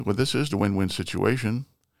Well, this is the win-win situation.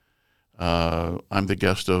 I'm the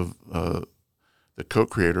guest of the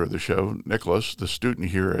co-creator of the show, Nicholas, the student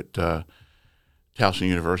here at Towson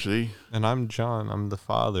University. And I'm John. I'm the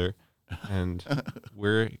father. And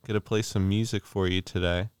we're going to play some music for you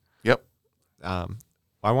today. Yep. I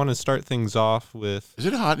want to start things off with... Is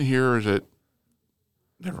it hot in here or is it...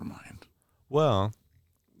 Never mind. Well,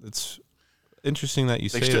 it's interesting that you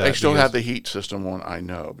say that. They still have the heat system on, I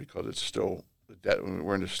know, because it's still...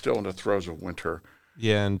 We're still in the throes of winter.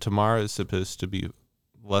 Yeah, and tomorrow is supposed to be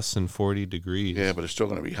less than 40 degrees. Yeah, but it's still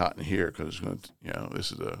going to be hot in here because it's going to,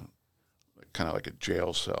 this is kind of like a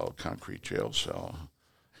jail cell, concrete jail cell.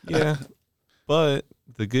 Yeah, but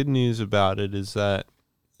the good news about it is that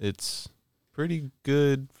it's pretty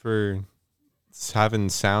good for having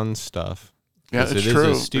sound stuff. Yeah, it's true.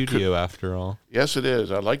 It is a studio after all. Yes, it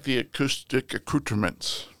is. I like the acoustic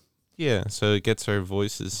accoutrements. Yeah, so it gets our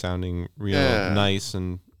voices sounding real nice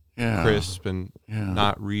and crisp and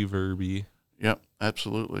not reverby. Yep,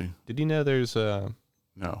 absolutely. Did you know there's a...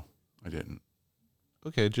 No, I didn't.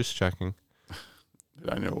 Okay, just checking. Did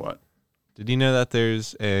I know what? Did you know that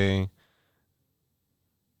there's a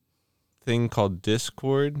thing called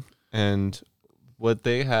Discord? And what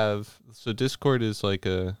they have... So Discord is like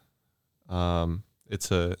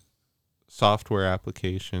it's a software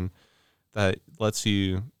application that lets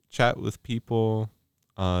you chat with people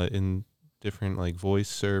in different like voice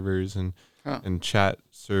servers and chat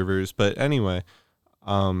servers. But anyway,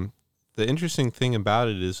 the interesting thing about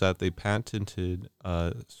it is that they patented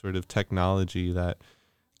sort of technology that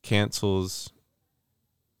cancels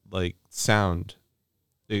like sound.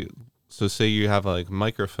 So say you have like a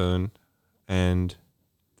microphone and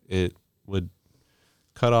it would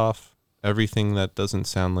cut off everything that doesn't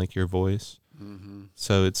sound like your voice. Mm-hmm.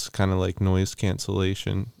 So it's kind of like noise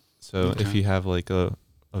cancellation. So if you have like a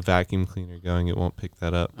vacuum cleaner going, it won't pick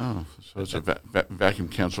that up. Oh, so it's a vacuum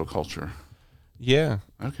cancel culture. Yeah.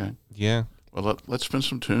 Okay. Yeah. Well, let's spin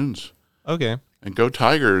some tunes. Okay. And go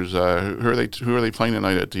Tigers! Who are they playing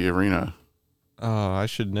tonight at the arena? Oh, I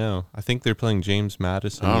should know. I think they're playing James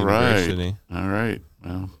Madison University. All right.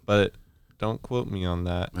 Well, but don't quote me on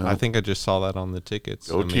that. Well, I think I just saw that on the tickets.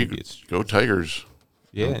 Go Tigers!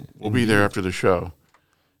 Yeah, we'll be there after the show.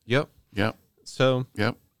 Yep. So.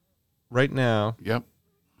 Yep. Right now. Yep.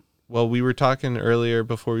 Well, we were talking earlier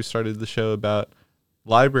before we started the show about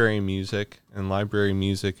library music, and library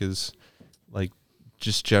music is like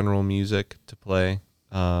just general music to play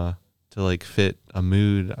to like fit a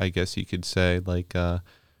mood, I guess you could say. Like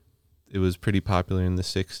it was pretty popular in the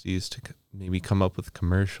 60s to maybe come up with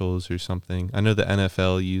commercials or something. I know the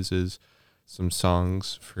NFL uses some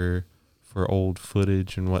songs for old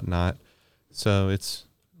footage and whatnot. So it's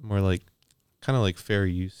more like kind of like fair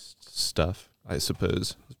use stuff, I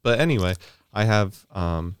suppose. But anyway, I have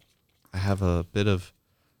a bit of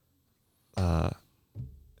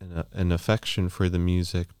an affection for the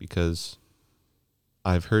music because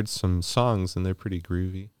I've heard some songs and they're pretty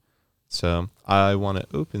groovy. So I want to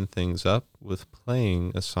open things up with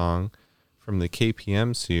playing a song from the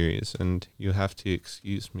KPM series, and you have to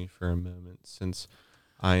excuse me for a moment since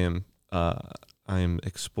I am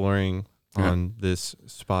exploring on this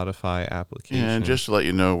Spotify application. And just to let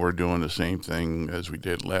you know, we're doing the same thing as we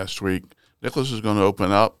did last week. Nicholas is going to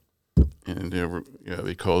open up, and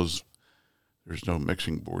because there's no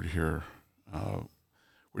mixing board here,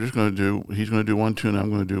 we're just going to do. He's going to do one tune. I'm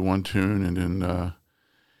going to do one tune, and then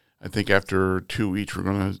I think after two each, we're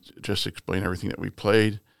going to just explain everything that we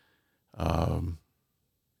played.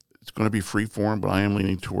 It's going to be free form, but I am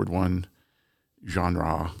leaning toward one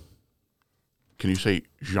genre. Can you say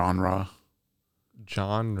genre?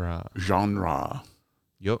 Genre.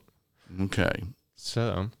 Yep. Okay.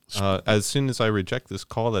 So, as soon as I reject this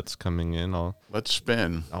call that's coming in, let's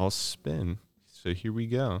spin. I'll spin. So here we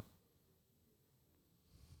go.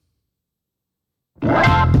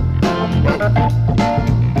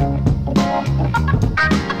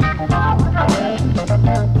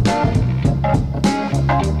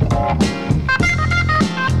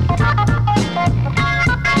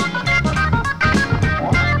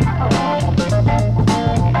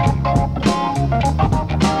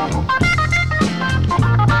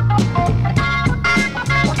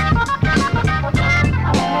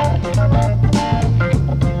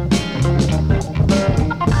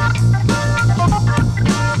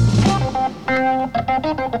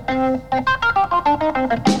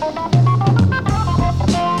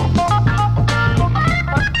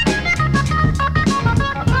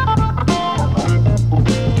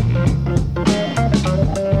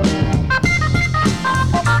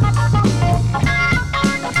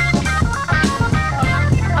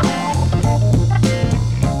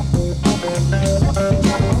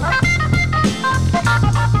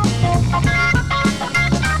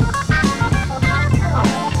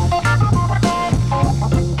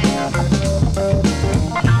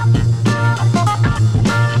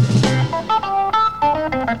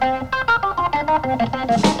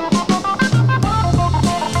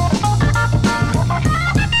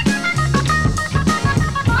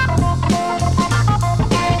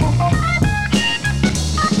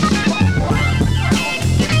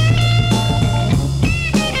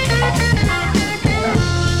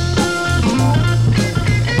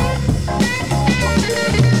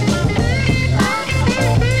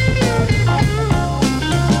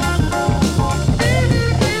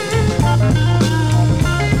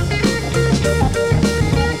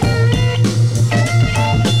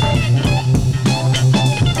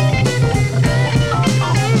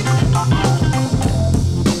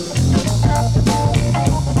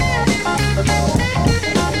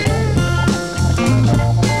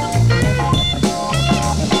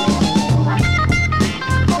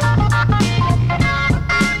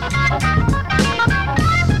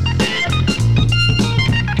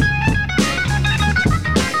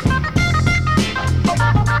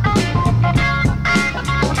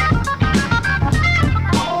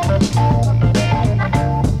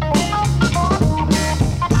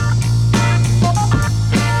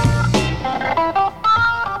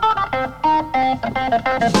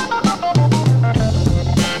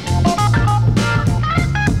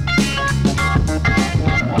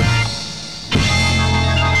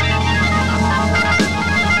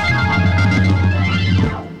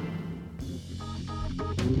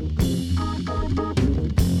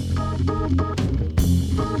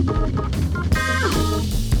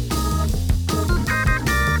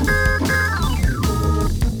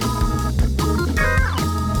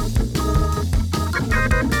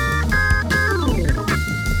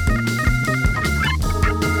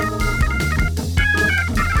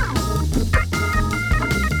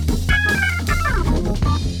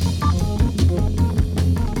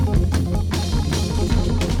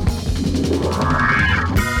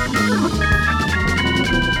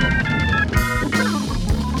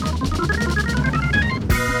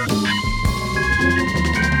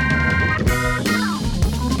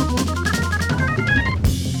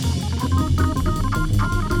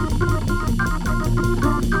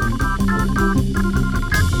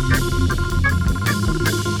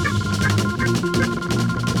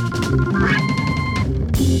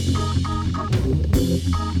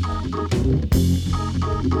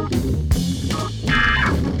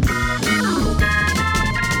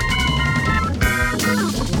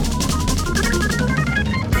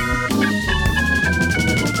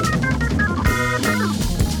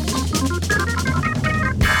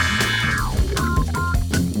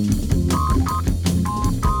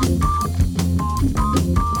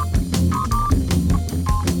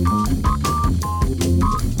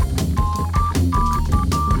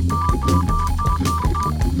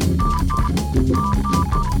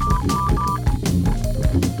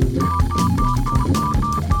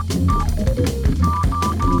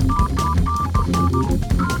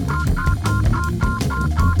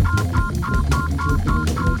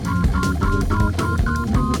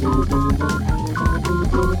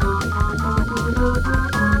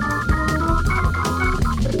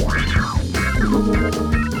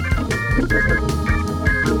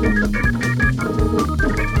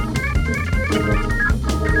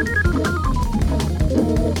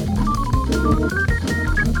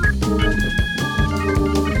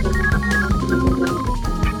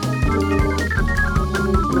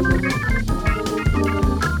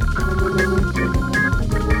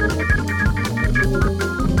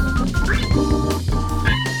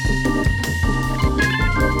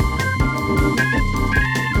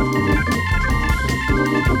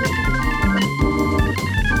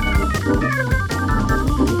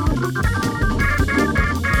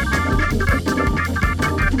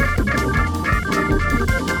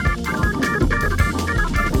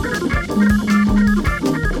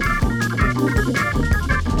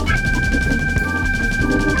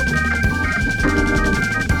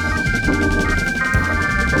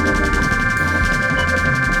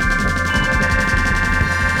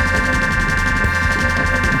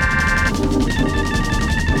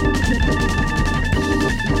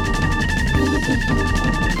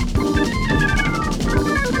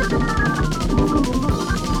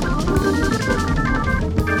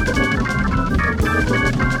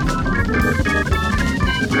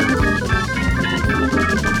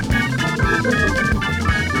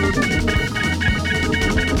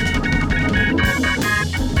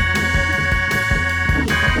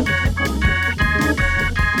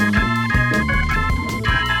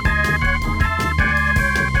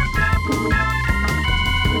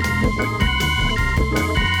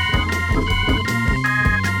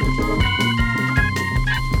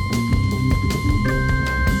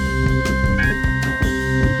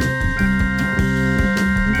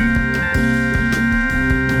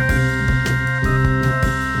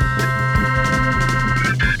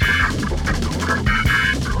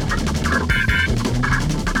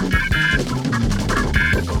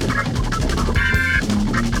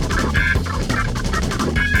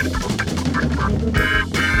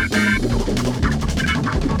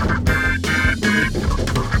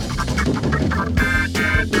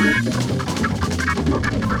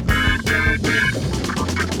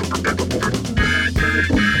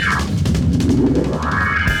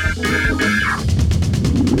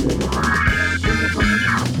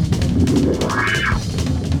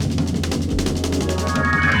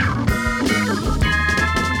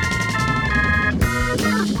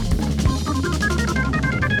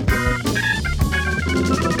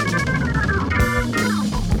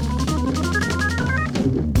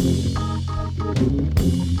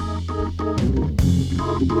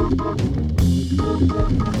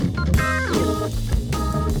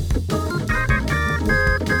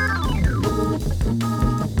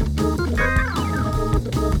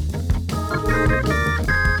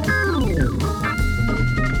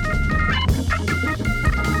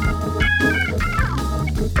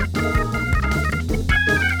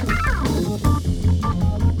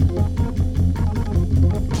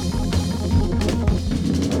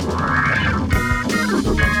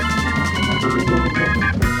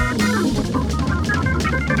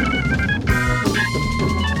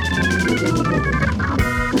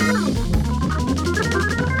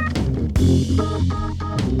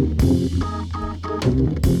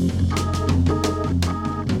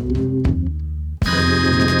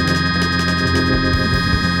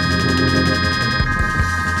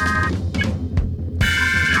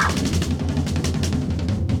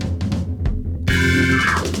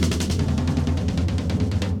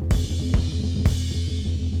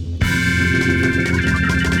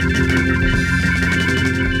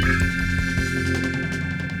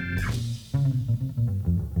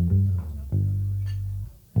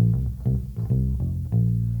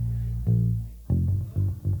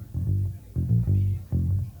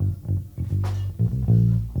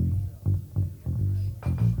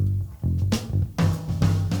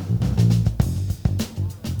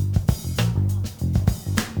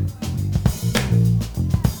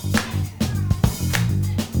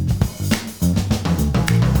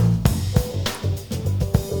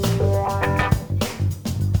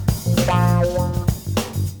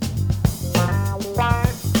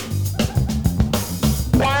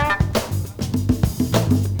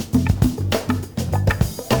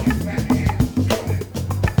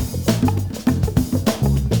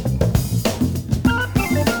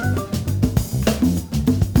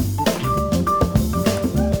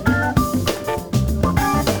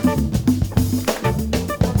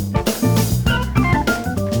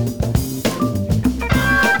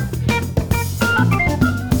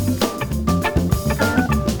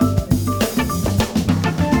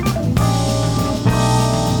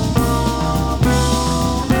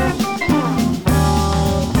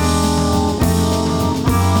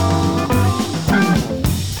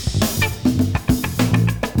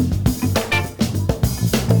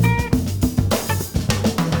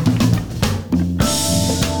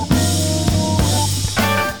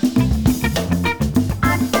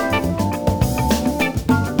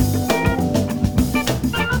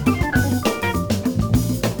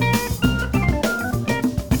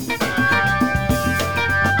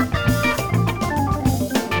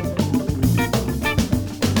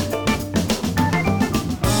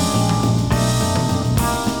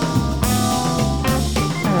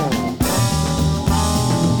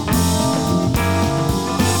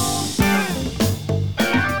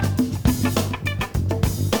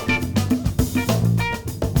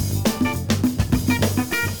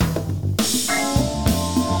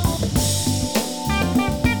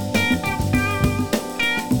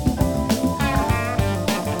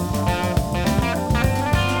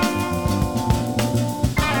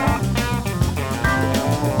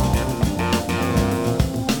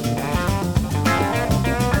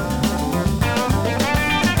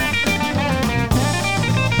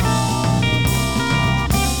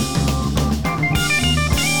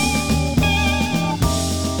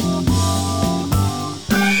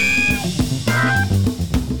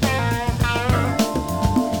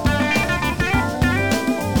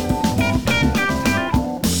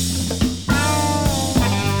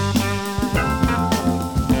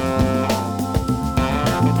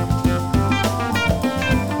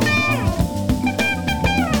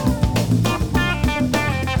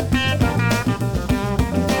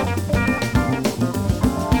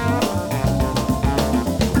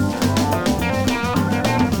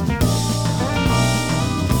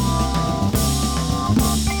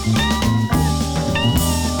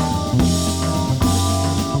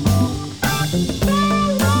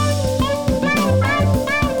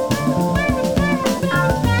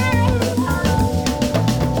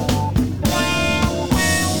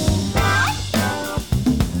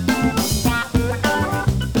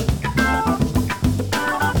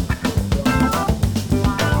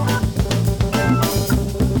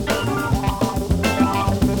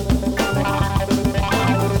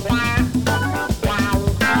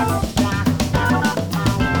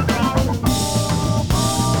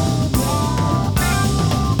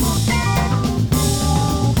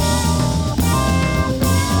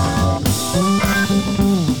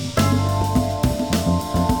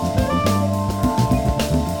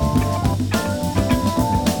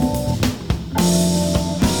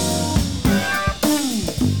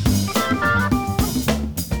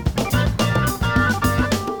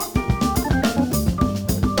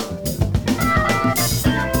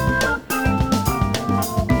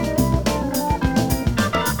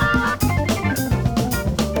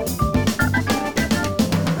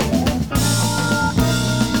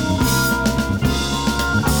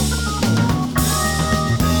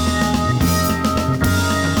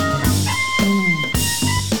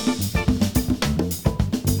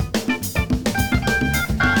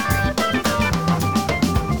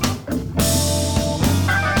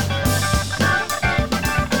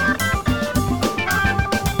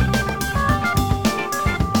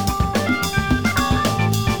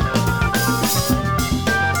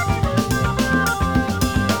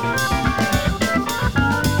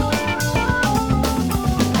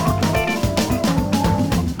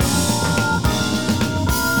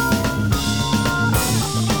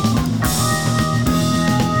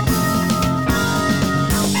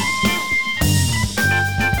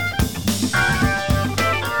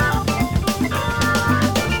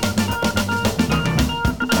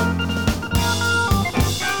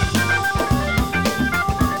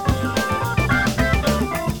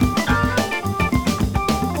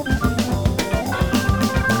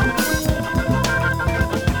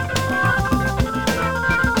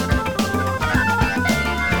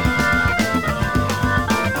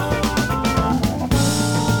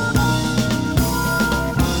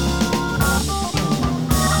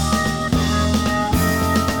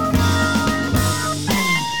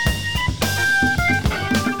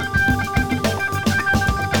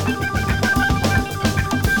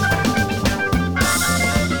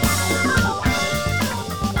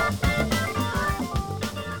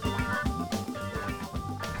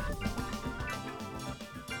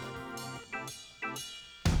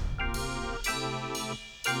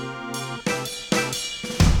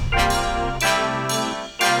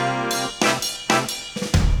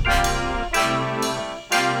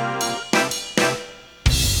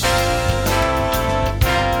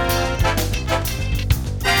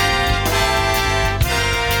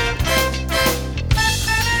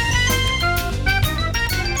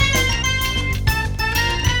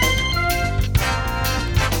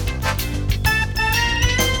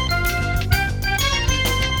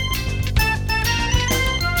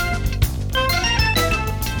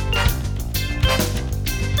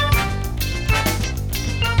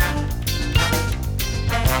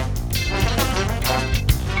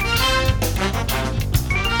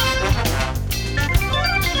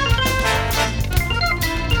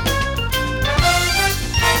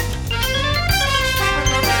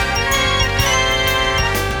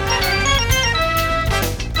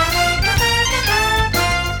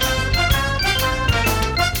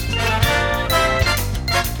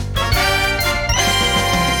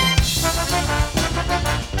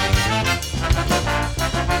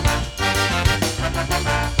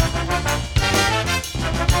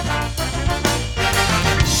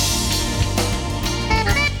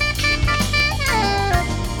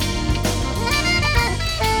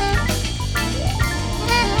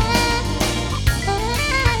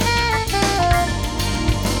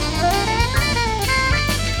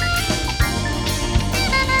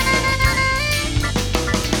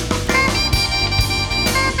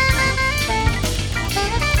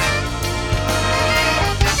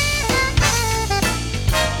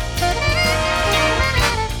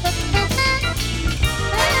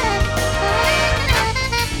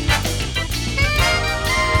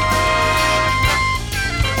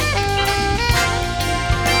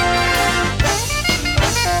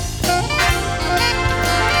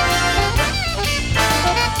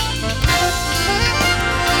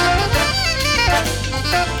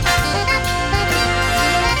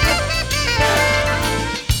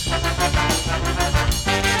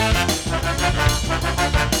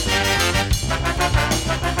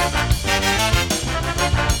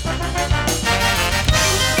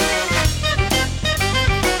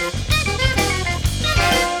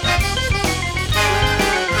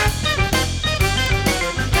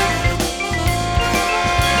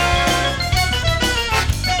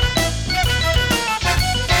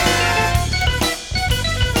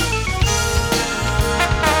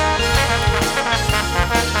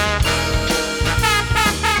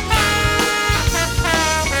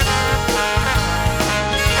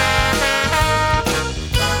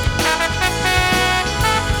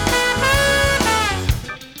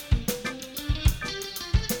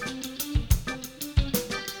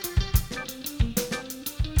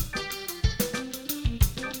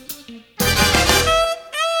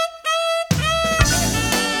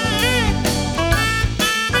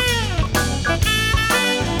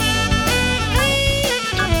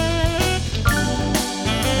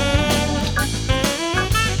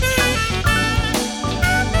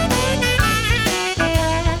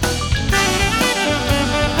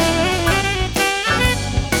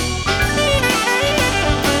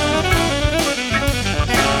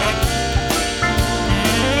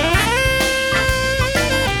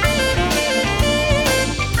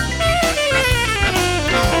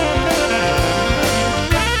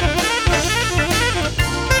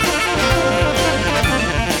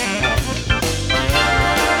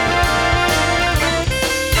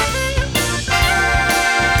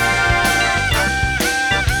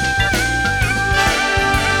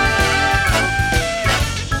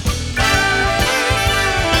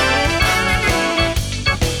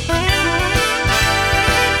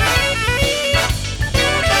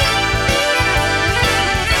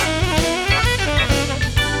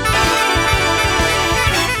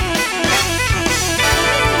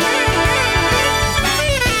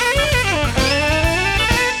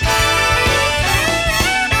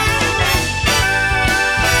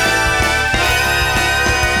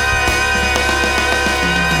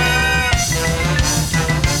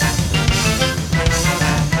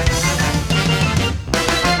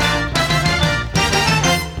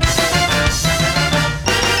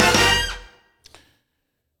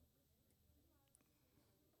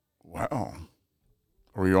 Oh,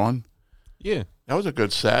 are we on? Yeah. That was a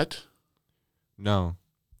good set. No.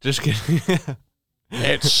 Just kidding.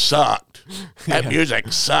 It sucked. That Yeah.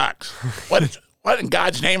 music sucks. What in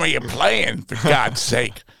God's name are you playing, for God's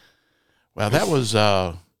sake? Well, that was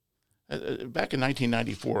back in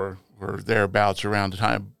 1994 or thereabouts, around the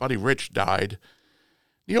time Buddy Rich died.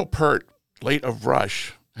 Neil Peart, late of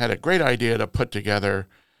Rush, had a great idea to put together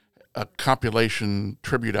a compilation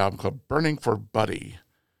tribute album called Burning for Buddy.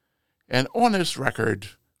 And on this record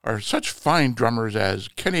are such fine drummers as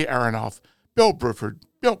Kenny Aronoff, Bill Bruford,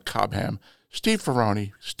 Bill Cobham, Steve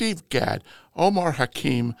Ferroni, Steve Gadd, Omar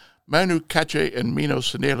Hakim, Manu Katché and Mino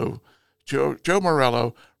Sanelu, Joe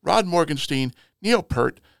Morello, Rod Morgenstein, Neil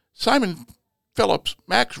Peart, Simon Phillips,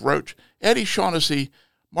 Max Roach, Eddie Shaughnessy,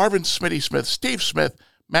 Marvin Smitty Smith, Steve Smith,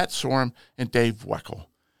 Matt Sorum, and Dave Weckl.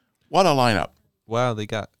 What a lineup. Wow, they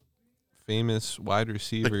got famous wide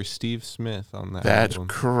receiver Steve Smith on that That's album.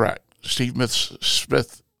 correct. Steve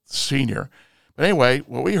Smith Sr. But anyway,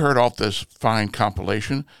 what we heard off this fine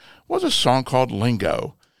compilation was a song called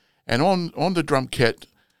Lingo. And on the drum kit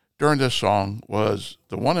during this song was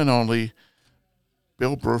the one and only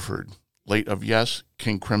Bill Bruford, late of Yes,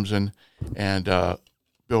 King Crimson, and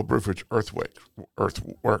Bill Bruford's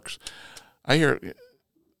Earthworks. I hear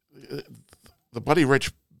the Buddy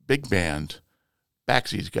Rich Big Band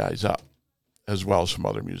backs these guys up, as well as some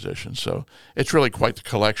other musicians. So it's really quite the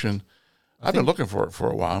collection. I've been looking for it for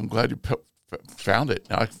a while. I'm glad you found it.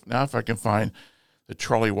 Now, if I can find the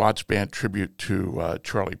Charlie Watts Band tribute to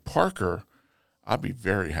Charlie Parker, I'll be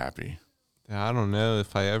very happy. Yeah, I don't know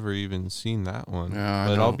if I ever even seen that one, Yeah, I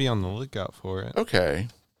but know. I'll be on the lookout for it. Okay.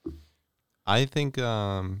 I think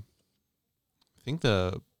the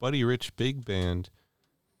Buddy Rich Big Band.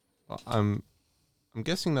 I'm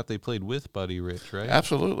guessing that they played with Buddy Rich, right?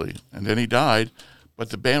 Absolutely. And then he died, but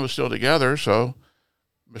the band was still together, so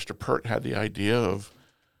Mr. Peart had the idea of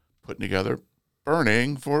putting together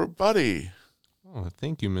Burning for Buddy. Oh,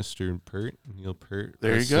 thank you, Mr. Peart, Neil Peart.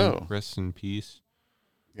 There you go. Rest in peace.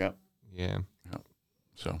 Yep. Yeah,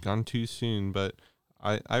 So gone too soon, but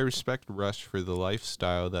I respect Rush for the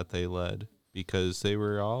lifestyle that they led, because they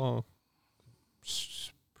were all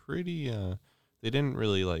pretty. They didn't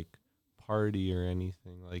really like party or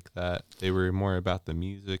anything like that. They were more about the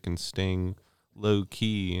music and staying low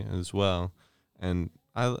key as well, and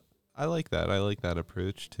I like that. I like that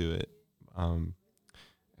approach to it.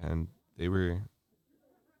 And they were,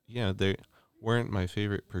 they weren't my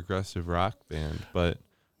favorite progressive rock band, but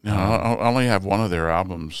no, I only have one of their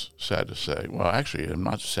albums, sad to say. Well, actually, I'm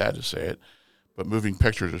not sad to say it, but Moving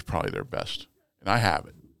Pictures is probably their best, and I have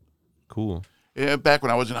it. cool. Yeah, back when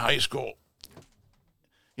I was in high school,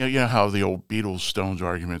 you know how the old Beatles-Stones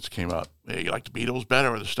arguments came up. Hey, you like the Beatles better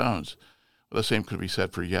or the Stones? Well, the same could be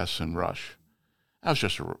said for Yes and Rush. I was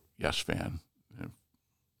just a Yes fan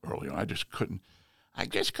early on. I just couldn't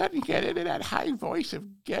get into that high voice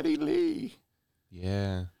of Geddy Lee.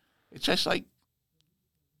 Yeah. It's just like,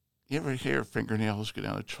 you ever hear fingernails go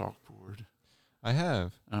down a chalkboard? I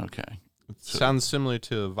have. Okay. It sounds similar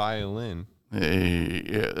to a violin. Yeah,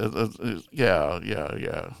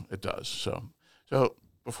 it does. So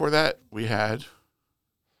before that, we had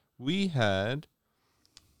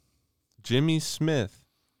Jimmy Smith,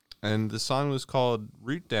 and the song was called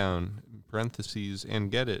Root Down, in parentheses,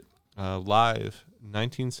 and Get It, live,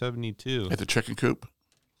 1972. at the Chicken Coop.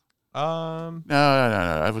 Um, No.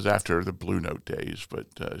 That was after the Blue Note days, but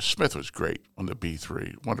Smith was great on the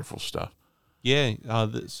B3. Wonderful stuff. yeah,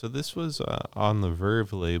 so this was on the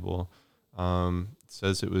Verve label. It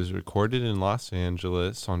says it was recorded in Los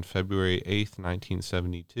Angeles on February 8th,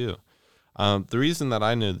 1972. The reason that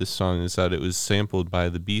I know this song is that it was sampled by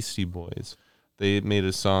the Beastie Boys. They made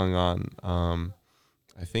a song on,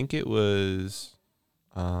 I think it was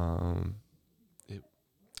their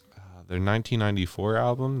 1994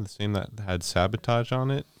 album, the same that had Sabotage on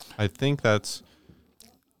it. I think that's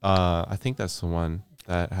the one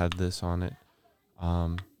that had this on it.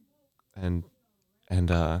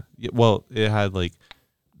 It had like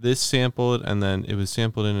this sampled, and then it was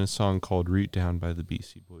sampled in a song called Root Down by the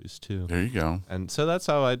Beastie Boys too. There you go. And so that's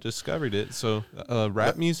how I discovered it. So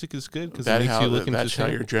rap music is good because it makes you look into That's how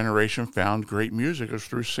your sample. generation found great music, is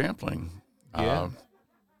through sampling. Yeah.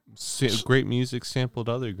 Great music sampled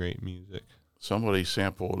other great music. Somebody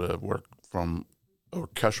sampled a work from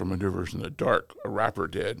Orchestral Maneuvers in the Dark. A rapper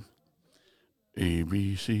did. A,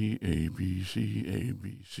 B, C, A, B, C, A,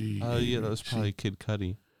 B, C. Oh, yeah, that was probably Kid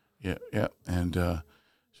Cudi. Yeah. And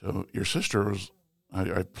so your sister was,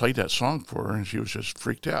 I played that song for her, and she was just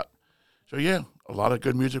freaked out. So, yeah, a lot of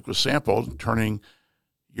good music was sampled, turning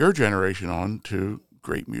your generation on to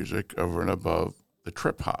great music over and above the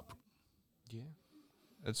trip hop.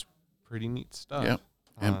 That's pretty neat stuff. Yep.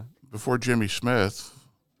 And before Jimmy Smith,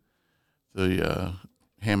 the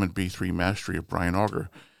Hammond B3 Mastery of Brian Auger.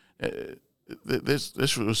 This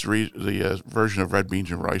was the version of Red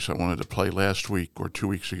Beans and Rice I wanted to play last week or 2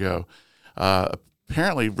 weeks ago.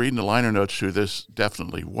 Apparently, reading the liner notes to this,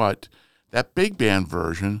 Definitely What, that big band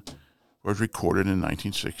version was recorded in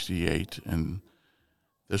 1968, and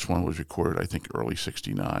this one was recorded, I think, early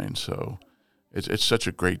 '69. So it's such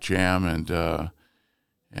a great jam, and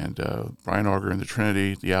Brian Auger and the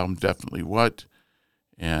Trinity, the album Definitely What,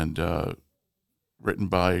 and written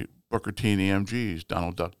by Booker T and the MGs,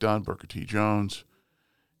 Donald Duck Dunn, Booker T. Jones,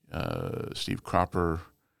 Steve Cropper,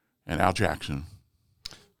 and Al Jackson.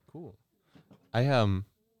 Cool.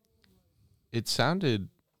 It sounded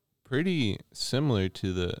pretty similar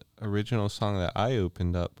to the original song that I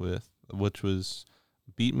opened up with, which was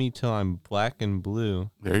Beat Me Till I'm Black and Blue.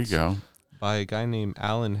 There you go. By a guy named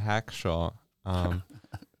Alan Hackshaw.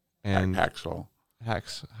 And Hacksaw.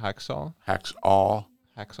 Hacksaw? Hacksaw.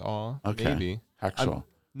 Hacksaw. Okay. Maybe. Hacksaw.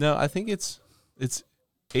 No, I think it's Hackshaw.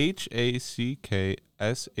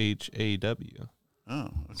 Oh,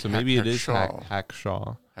 okay. So maybe it is Hackshaw.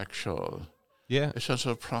 Hackshaw. Hackshaw. Yeah. It sounds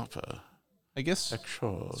so proper. I guess.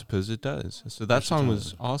 Hackshaw. I suppose it does. So that song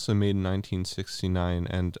was also made in 1969,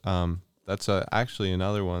 and that's actually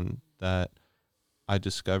another one that I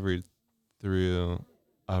discovered through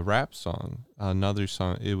a rap song. Another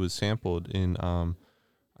song. It was sampled in, I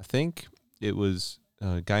think it was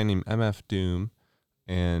a guy named MF Doom,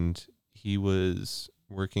 and he was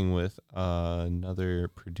working with another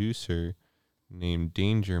producer named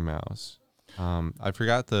Danger Mouse. I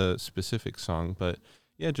forgot the specific song, but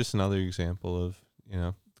yeah, just another example of,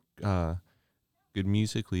 good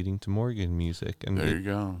music leading to more good music. And there you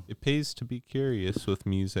go. It pays to be curious with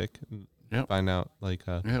music. Yep. Find out,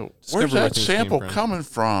 where's that sample coming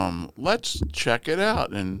from? Let's check it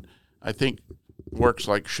out. And I think works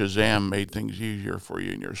like Shazam made things easier for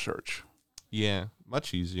you in your search. Yeah,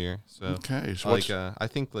 much easier. So, okay. So I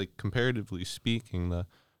think, comparatively speaking, the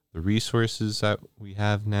resources that we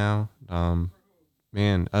have now,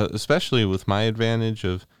 especially with my advantage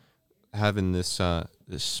of having this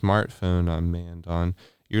smartphone I'm manned on,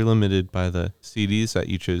 you're limited by the CDs that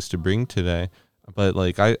you chose to bring today. But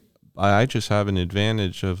I just have an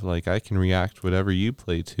advantage of I can react whatever you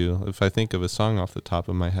play to. If I think of a song off the top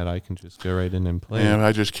of my head, I can just go right in and play. Yeah,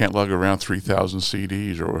 I just can't lug around 3,000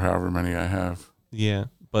 CDs or however many I have. Yeah,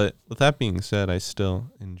 but with that being said, I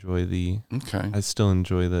still enjoy the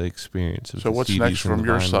experience of so the what's CDs next from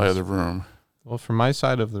your vinyls. side of the room? Well, from my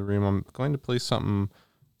side of the room, I'm going to play something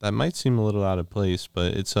that might seem a little out of place,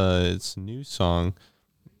 but it's a new song.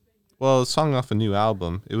 Well, a song off a new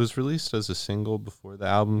album. It was released as a single before the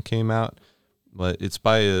album came out, but it's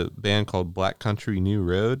by a band called Black Country New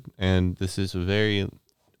Road, and this is a very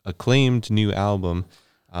acclaimed new album.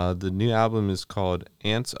 The new album is called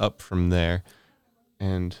Ants Up From There,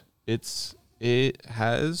 and it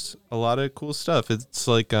has a lot of cool stuff. It's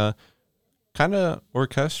kind of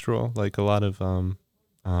orchestral, a lot of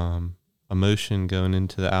emotion going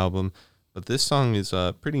into the album, but this song is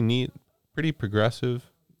pretty neat, pretty progressive.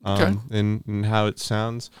 In how it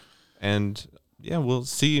sounds, and yeah, we'll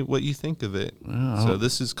see what you think of it. Yeah, so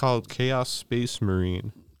this is called Chaos Space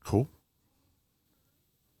Marine. Cool.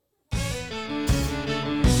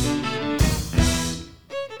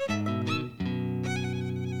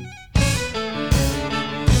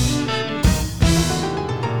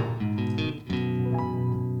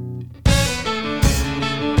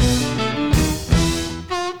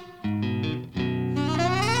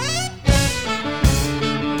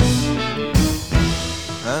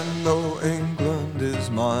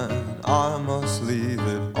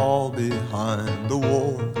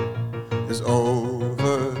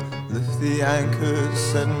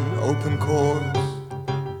 Set an open course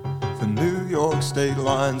for New York state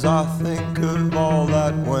lines. I think of all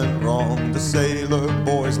that went wrong. The sailor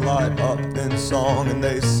boys light up in song and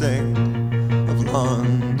they sing of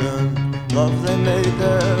London. Love they made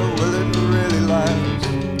there, will it really last?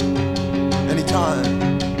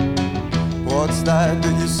 Anytime. What's that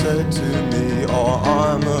you said to me? Oh,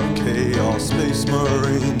 I'm a chaos space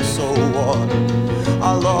marine, so what?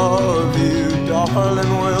 I love you, darling,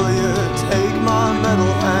 will you take my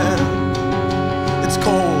metal hand? It's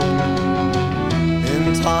cold.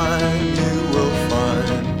 In time you will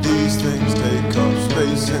find these things take up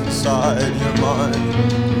space inside your mind,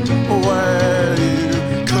 where you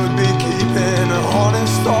could be keeping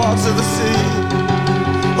honest thoughts of the sea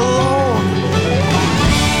alone.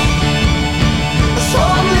 So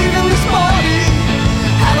I'm leaving this body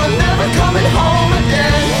and I'm never coming home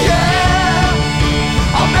again, yeah.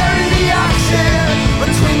 I'll bury the action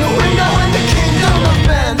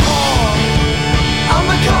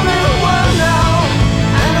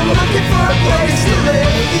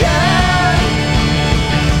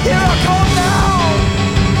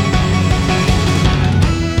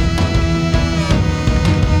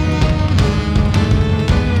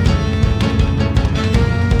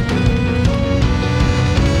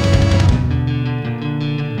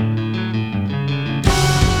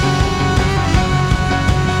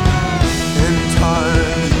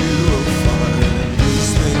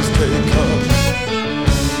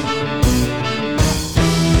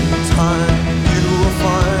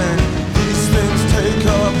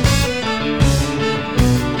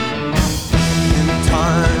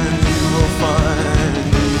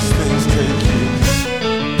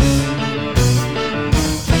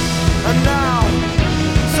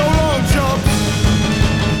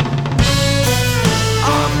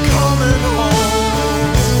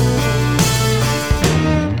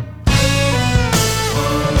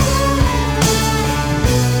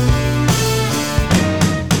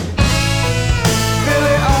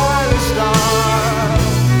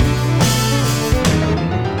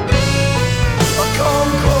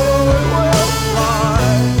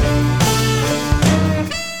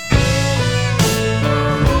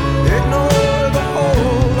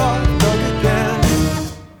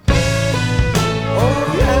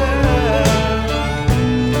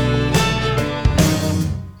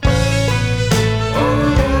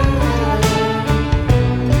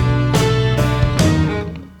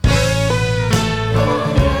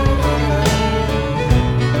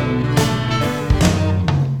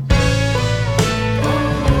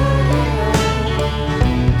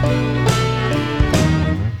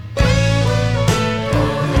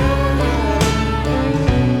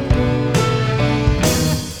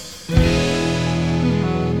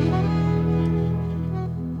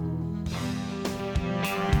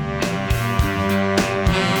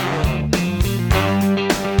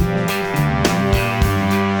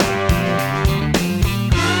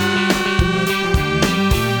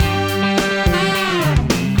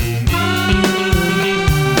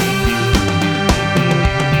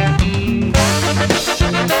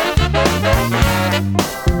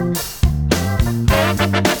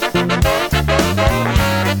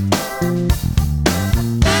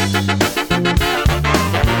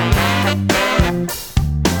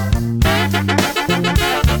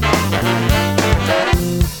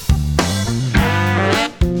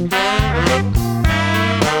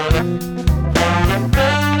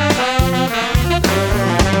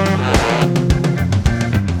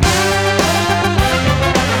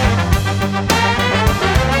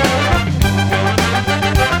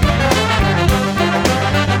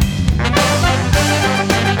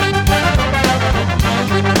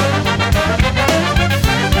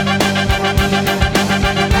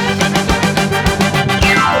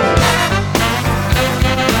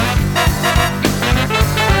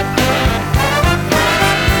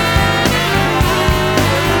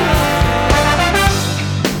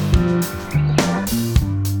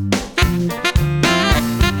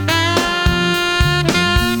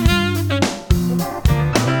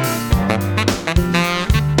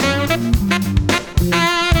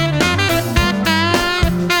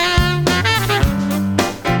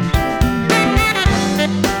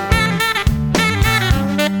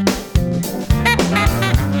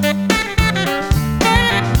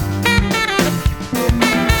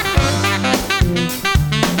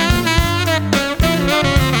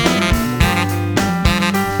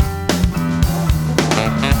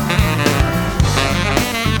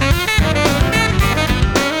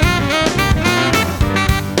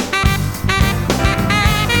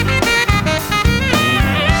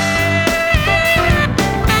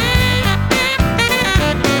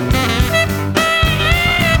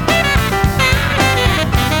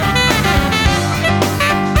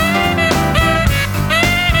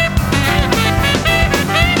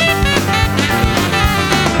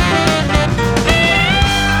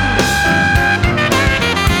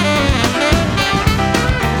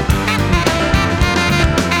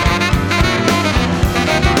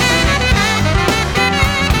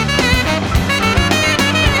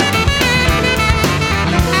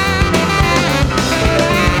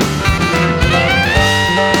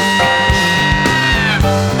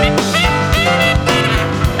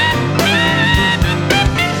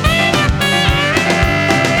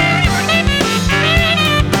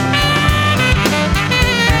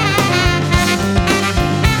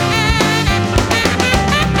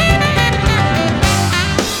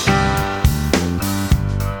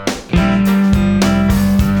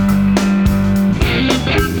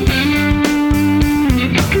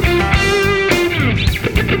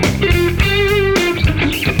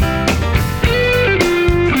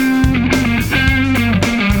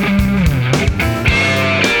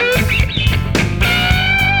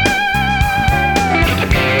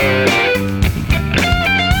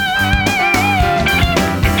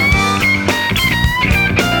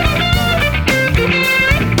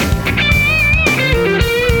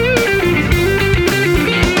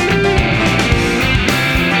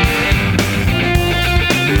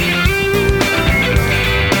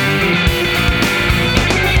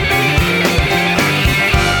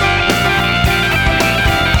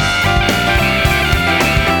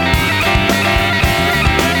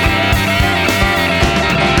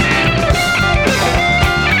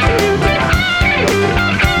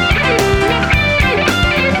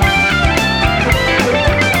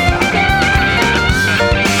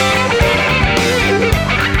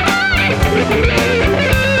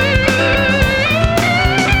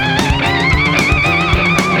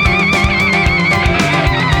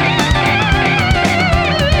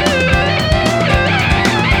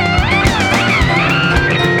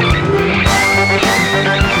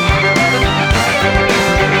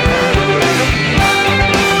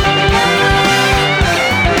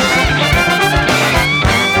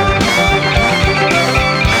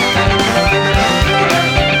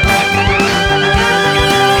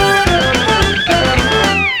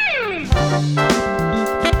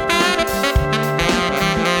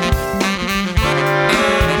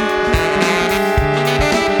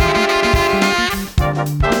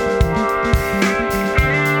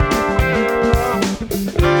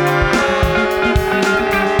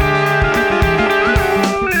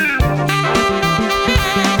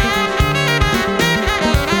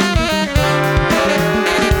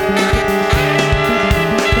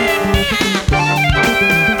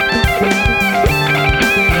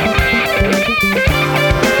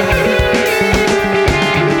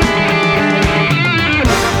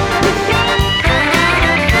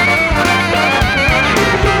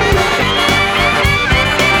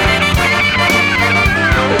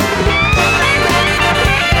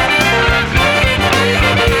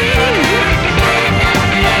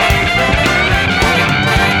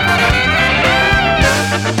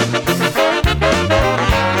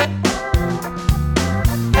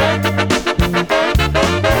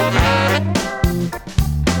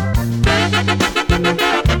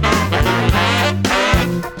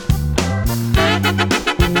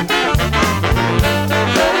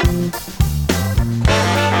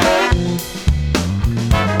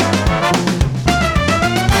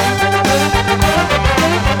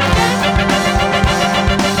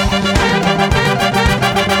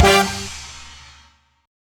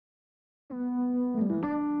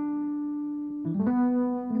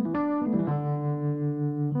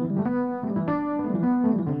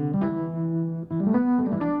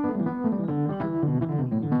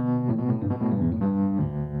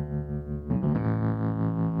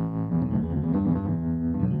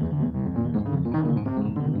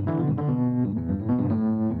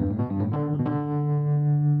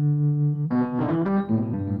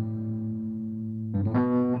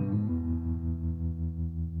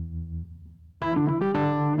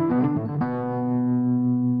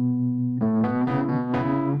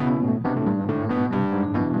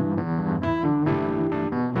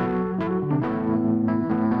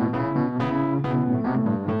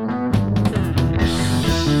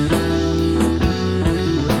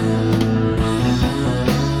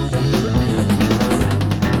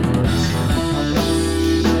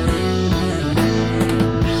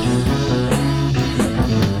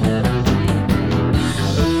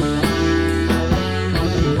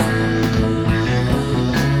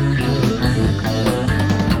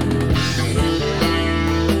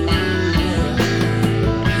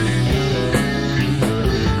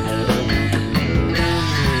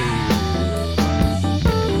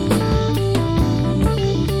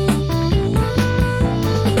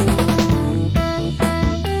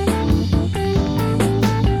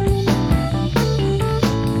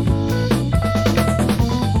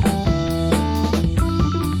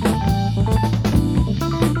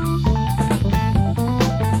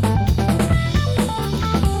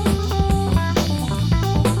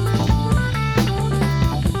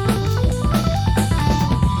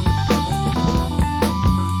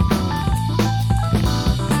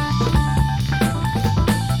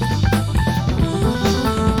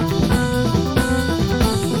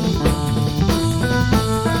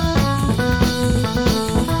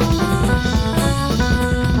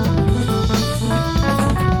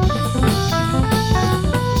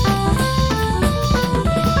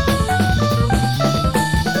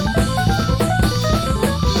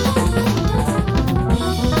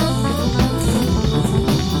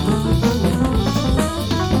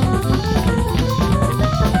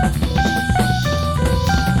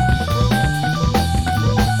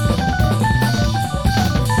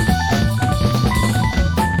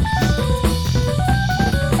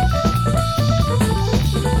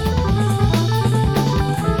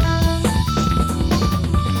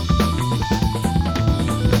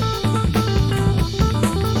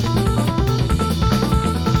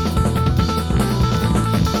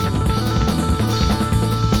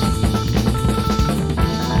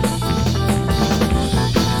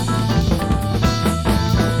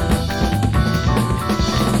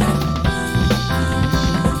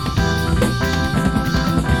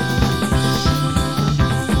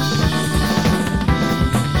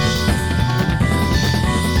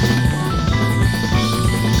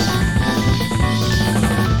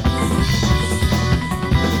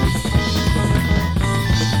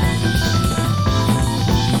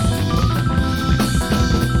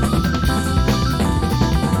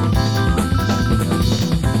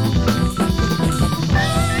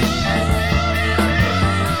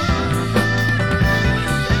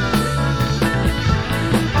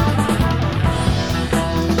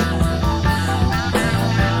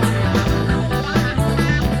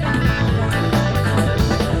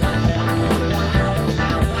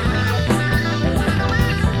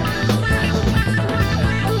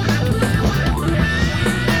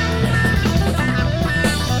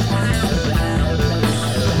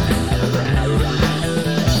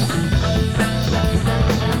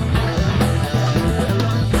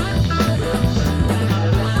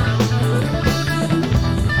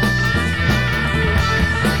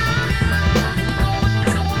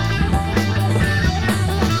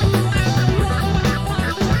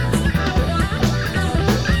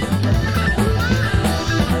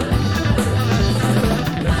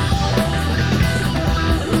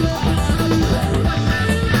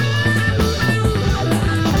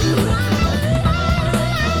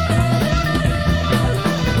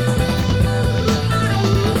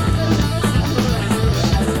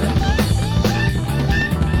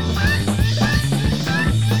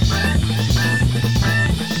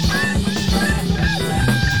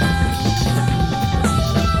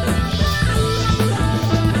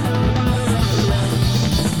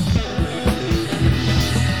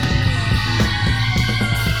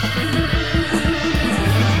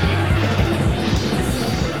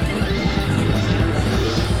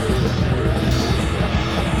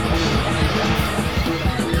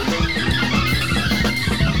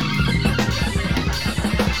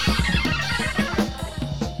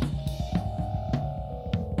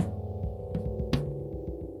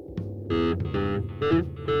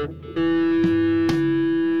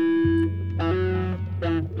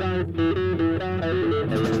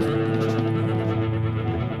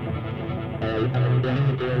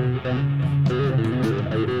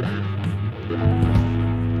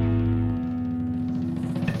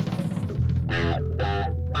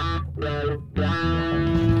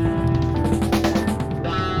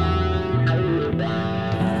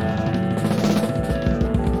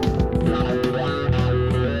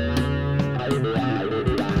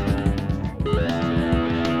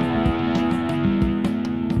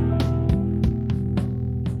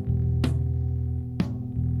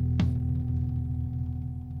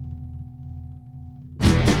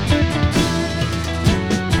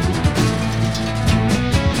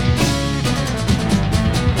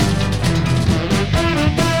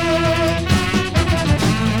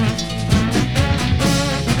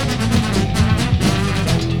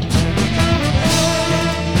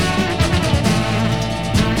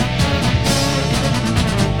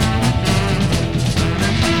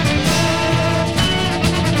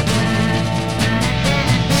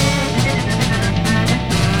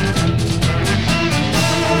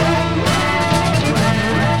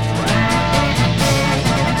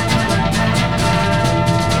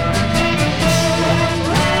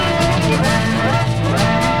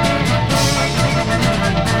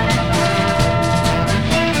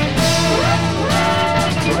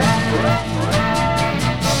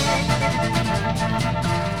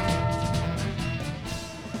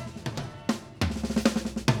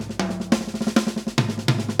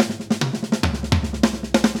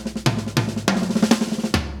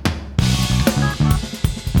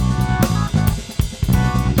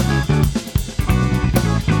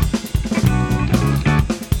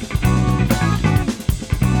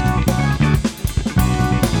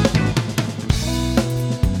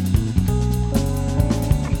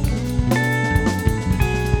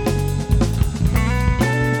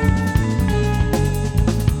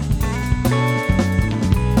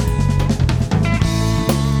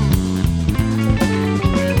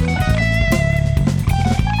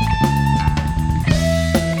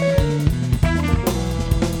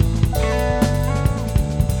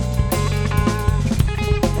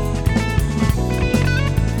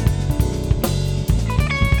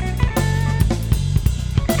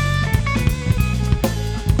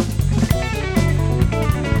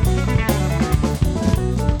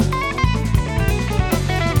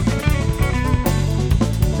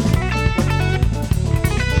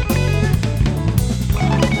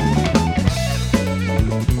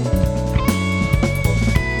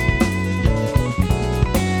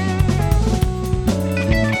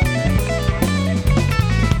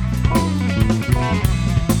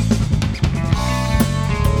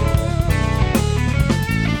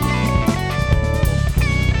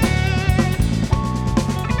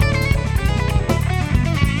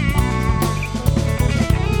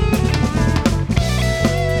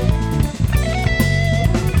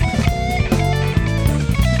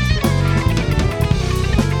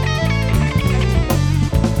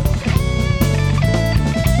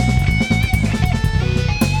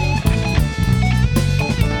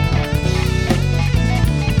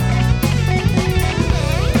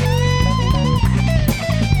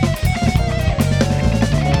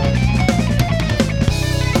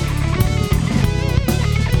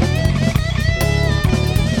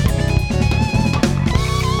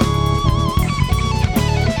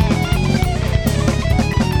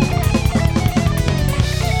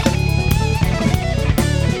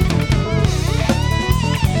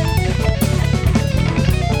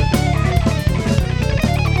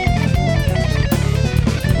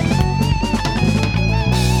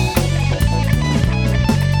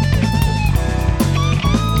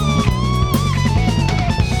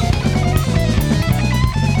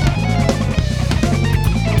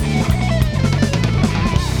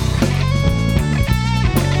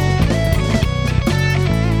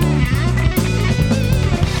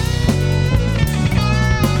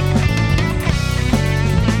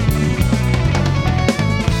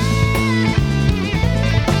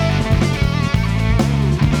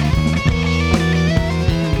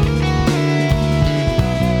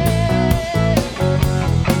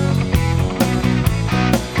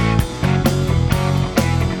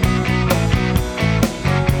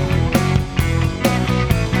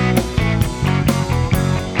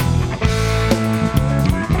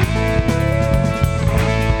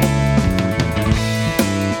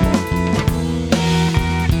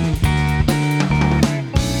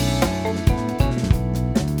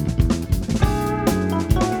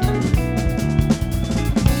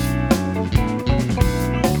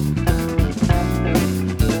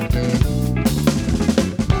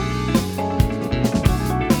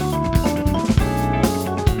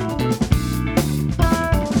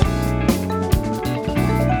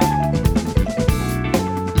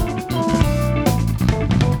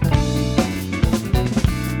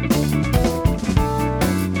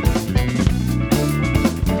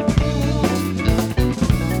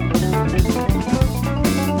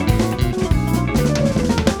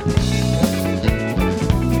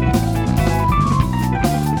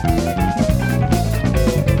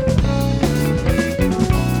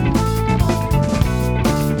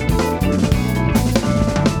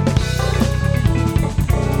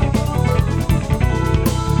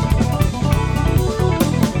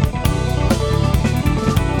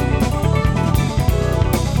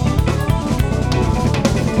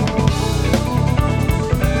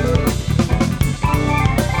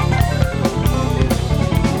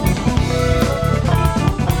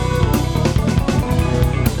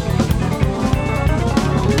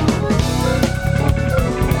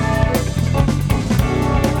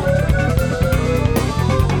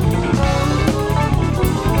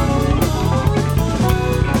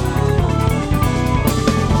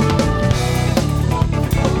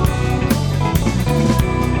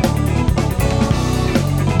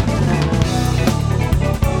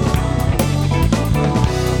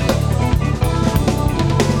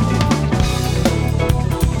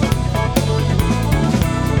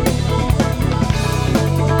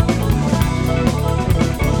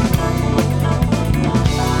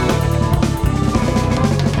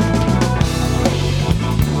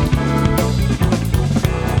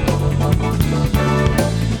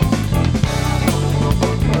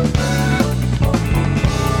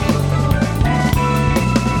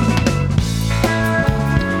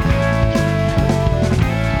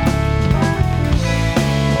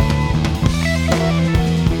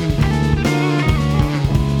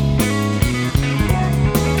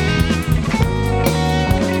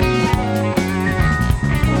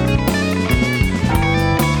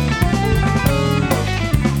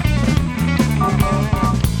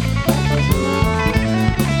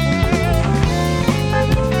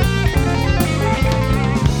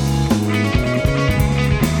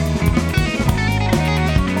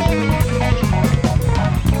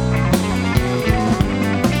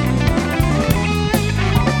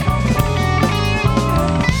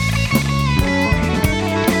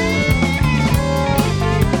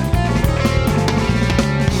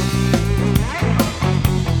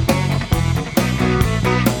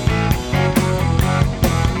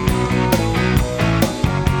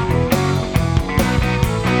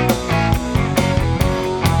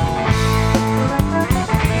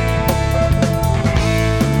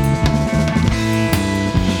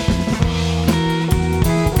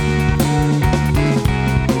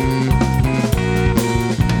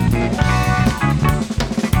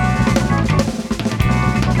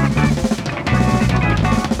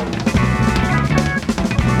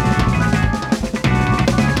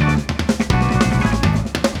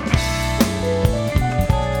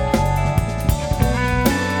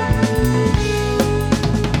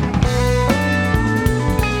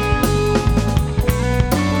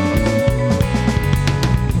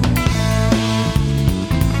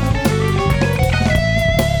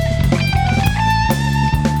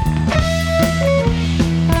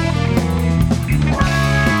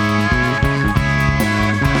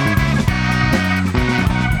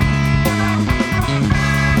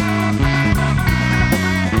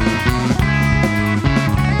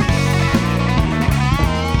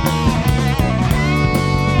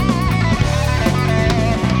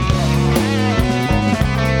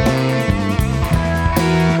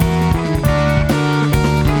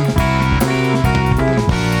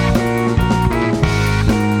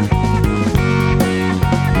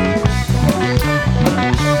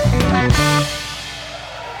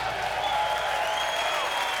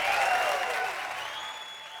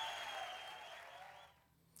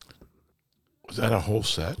whole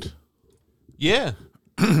set. Yeah.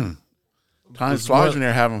 Time was flies more- when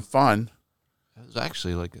you're having fun. It was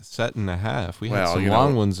actually like a set and a half. We Well, had some you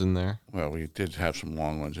long know- ones in there. Well, we did have some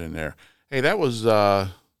long ones in there. Hey, that was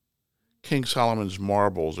King Solomon's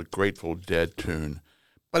Marbles, a Grateful Dead tune.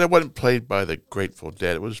 But it wasn't played by the Grateful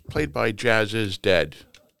Dead. It was played by Jazz Is Dead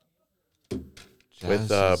with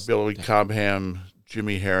Jazz is Billy dead. Cobham,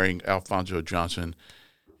 Jimmy Herring, Alfonso Johnson,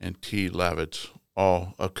 and T. Lavitz,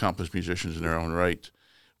 all accomplished musicians in their own right.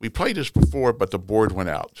 We played this before, but the board went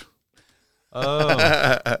out.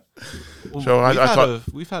 Oh. Well, So I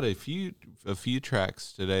thought- we've had a few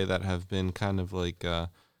tracks today that have been kind of like a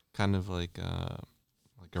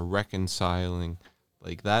reconciling,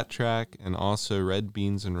 like that track, and also Red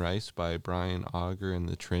Beans and Rice by Brian Auger and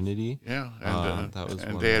the Trinity. Yeah, and that was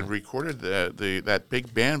and one they of had my- recorded that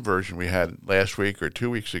big band version we had last week or 2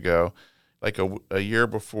 weeks ago, like a year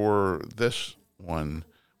before this one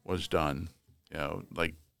was done. You know,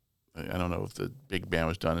 like I don't know if the big band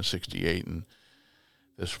was done in '68 and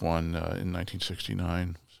this one in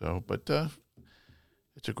 1969. So, but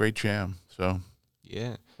it's a great jam. So,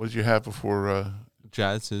 Yeah. what did you have before?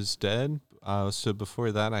 Jazz Is Dead. So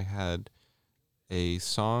before that, I had a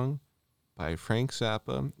song by Frank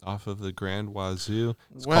Zappa off of the Grand Wazoo.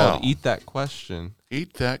 It's Wow. called "Eat That Question."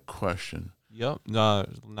 Eat That Question. Yep,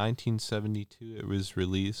 1972. It was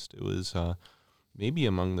released. It was maybe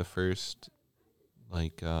among the first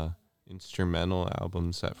instrumental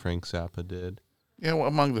albums that Frank Zappa did. Yeah, well,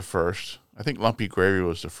 among the first. I think Lumpy Gravy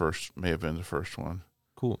was the first. May have been the first one.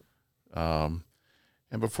 Cool.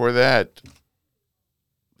 And before that,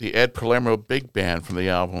 the Ed Palermo Big Band from the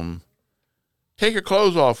album Take Your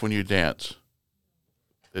Clothes Off When You Dance.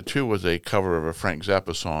 The two was a cover of a Frank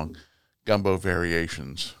Zappa song, Gumbo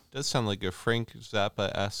Variations. Does sound like a Frank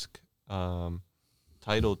Zappa-esque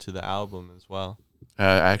title to the album as well.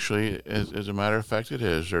 Actually, as a matter of fact, it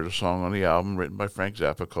is. There's a song on the album written by Frank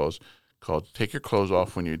Zappa called Take Your Clothes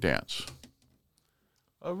Off When You Dance.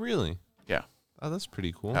 Oh, really? Yeah. Oh, that's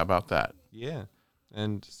pretty cool. How about that? Yeah.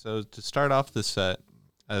 And so to start off the set,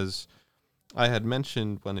 as I had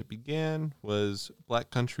mentioned when it began, was Black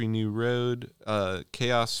Country New Road,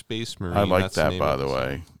 Chaos Space Marine. I like That's the that, name by of the song.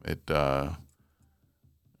 way.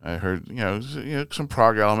 I heard, some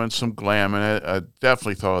prog elements, some glam in it. I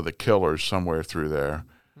definitely thought of the Killers somewhere through there.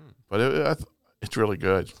 But it's really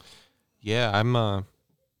good. Yeah,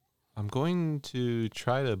 I'm going to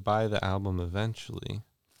try to buy the album eventually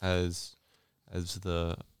as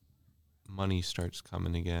the money starts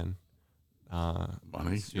coming again.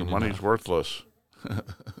 Money. Soon Your money's enough. worthless.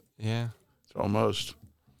 Yeah, It's almost.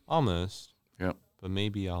 almost. Yep. But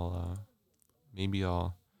maybe I'll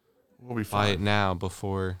We'll be buy fine. it now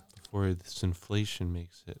before this inflation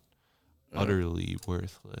makes it utterly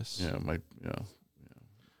worthless. Yeah,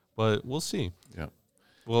 But we'll see. Yeah.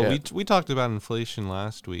 Well, Yeah. we talked about inflation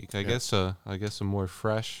last week. I Yeah. guess a more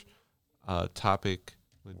fresh topic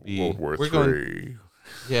would be World War we're going. III.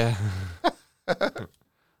 Yeah.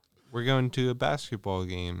 We're going to a basketball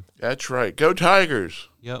game. That's right. Go Tigers.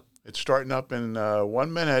 Yep. It's starting up in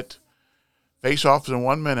 1 minute. Face off in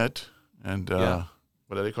 1 minute. And Yeah.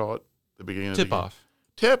 what do they call it? The beginning of the Tip game? off.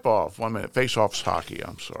 Tip off. 1 minute. Face off's hockey.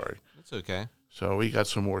 I'm sorry. That's okay. So we got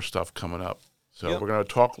some more stuff coming up. So Yep. we're going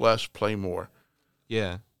to talk less, play more.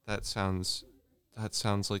 Yeah, that sounds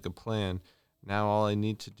like a plan. Now all I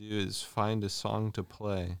need to do is find a song to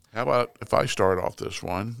play. How about if I start off this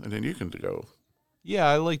one and then you can go? Yeah,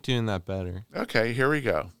 I like doing that better. Okay, here we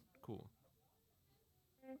go. Cool.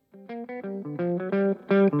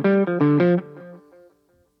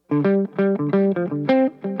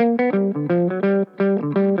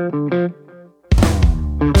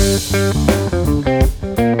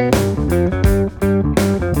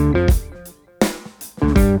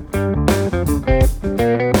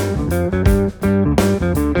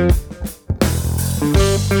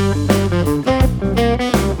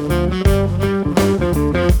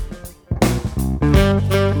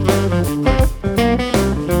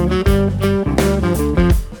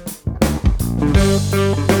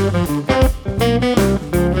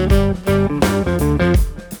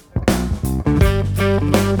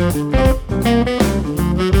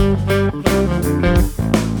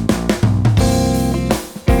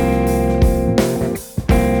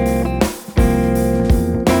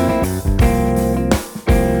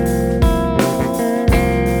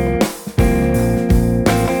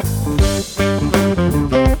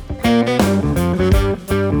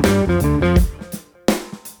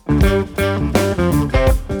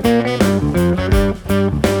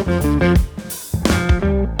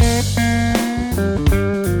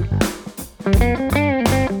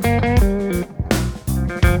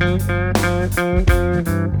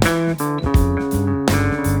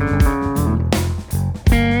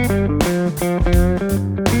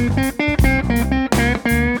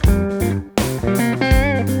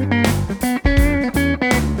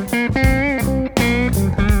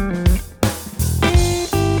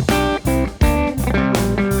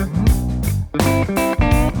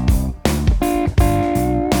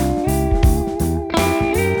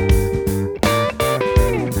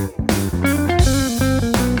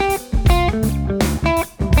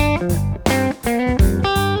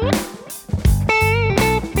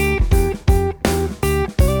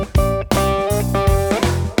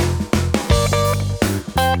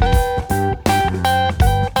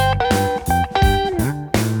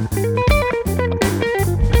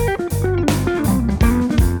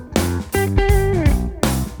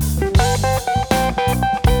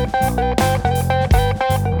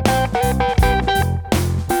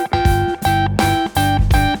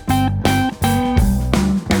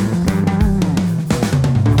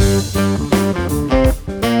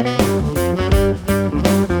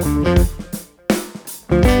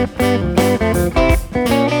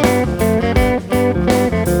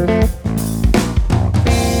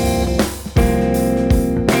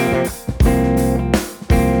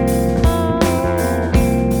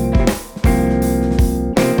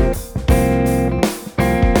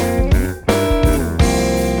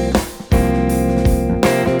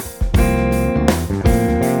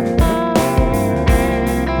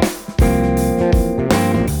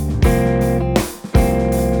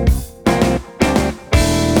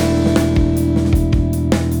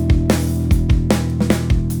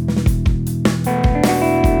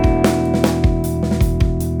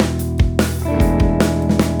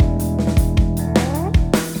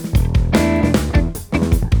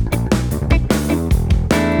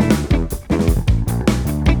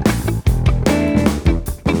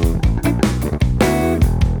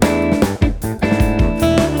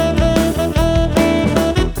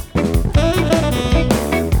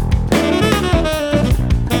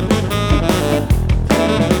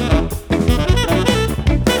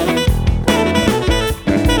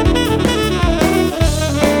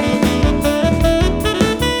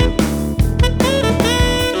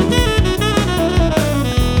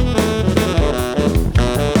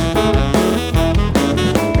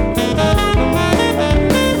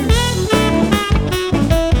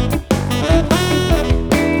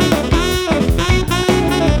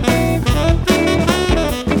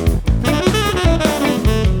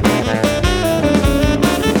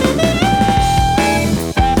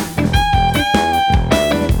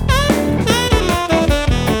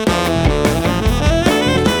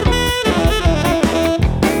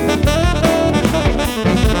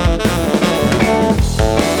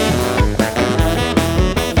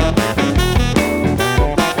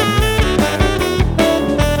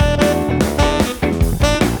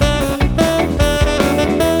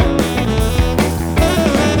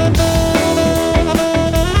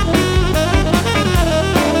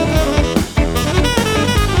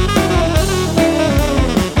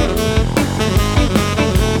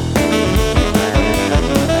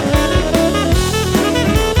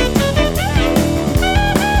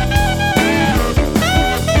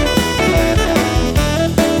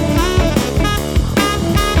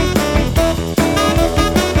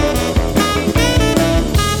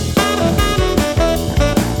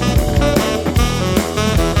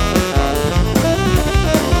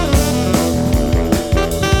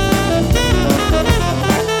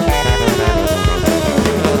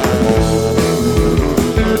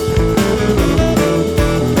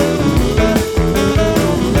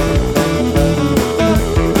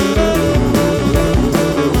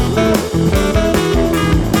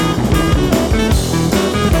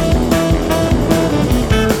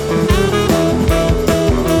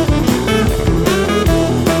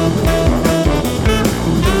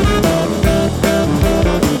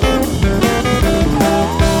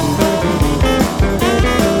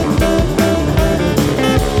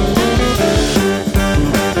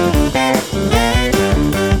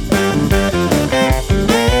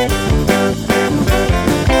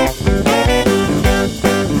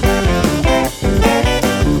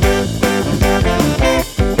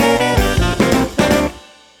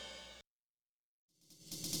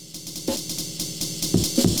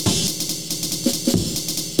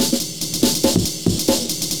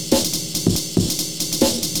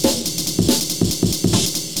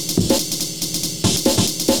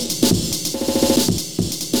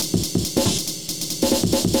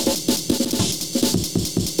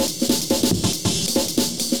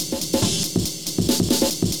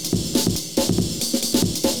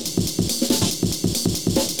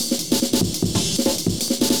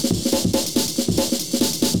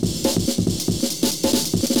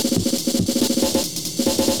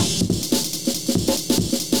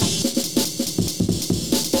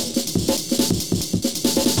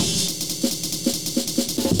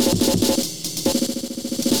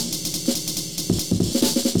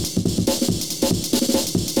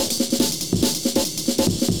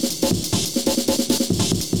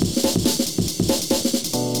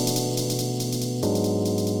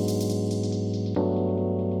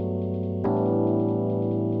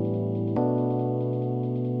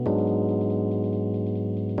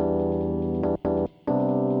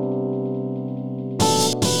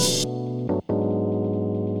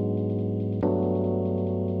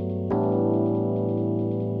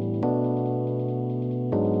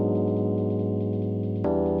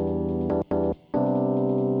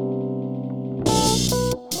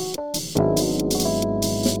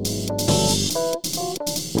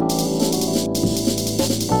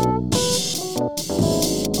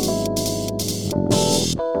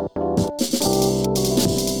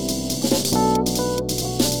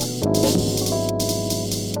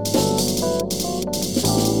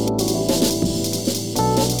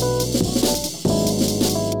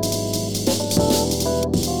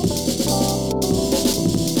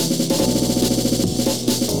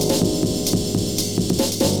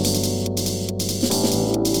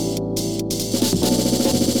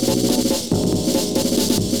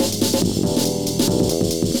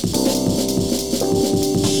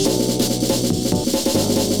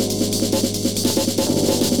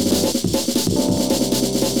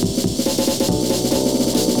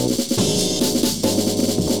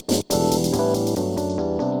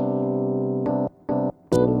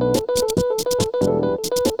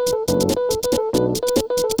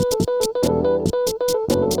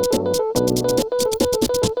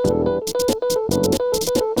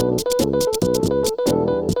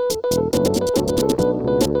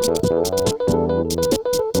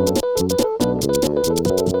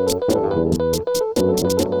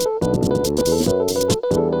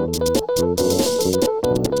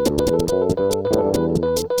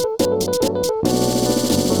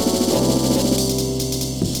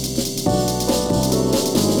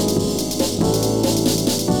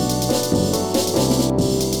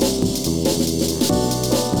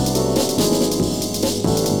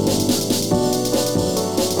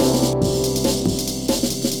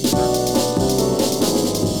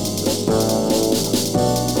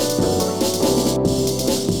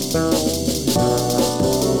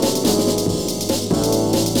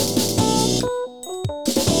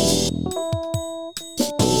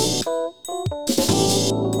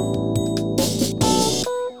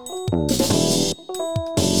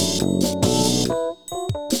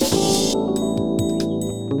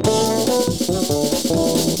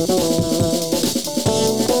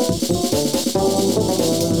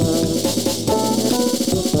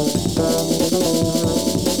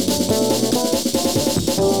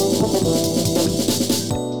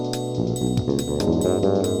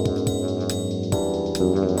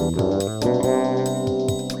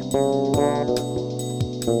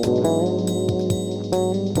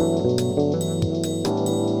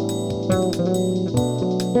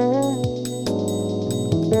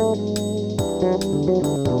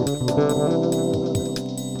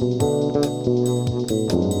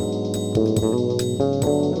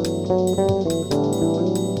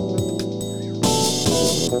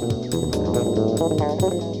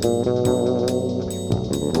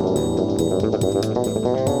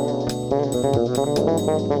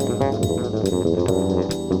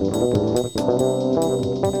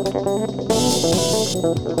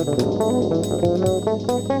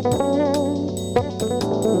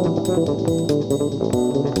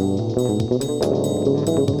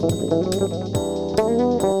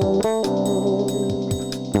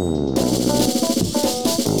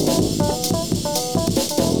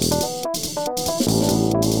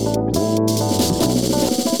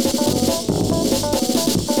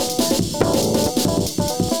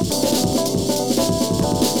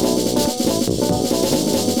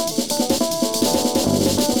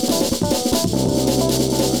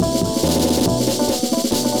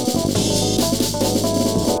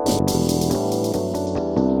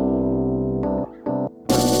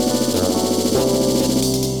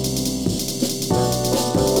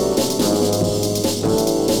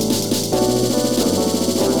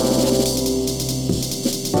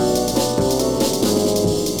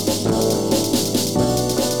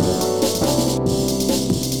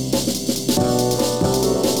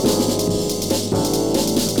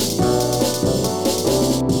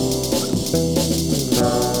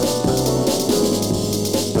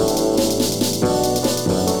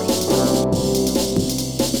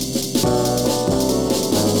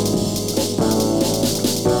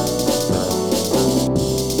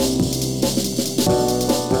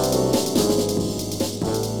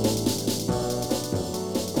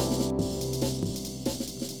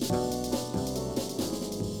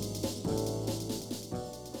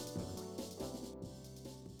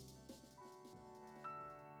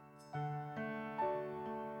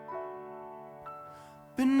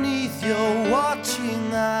 Beneath your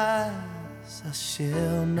watching eyes, I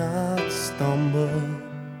shall not stumble.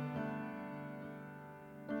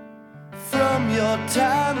 From your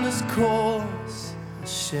timeless course, I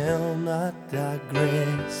shall not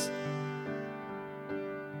digress.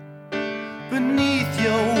 Beneath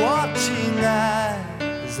your watching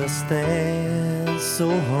eyes, I stand so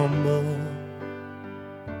humble,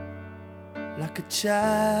 like a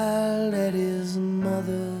child at his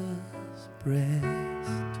mother's breast.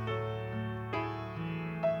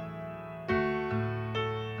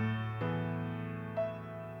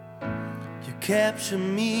 You capture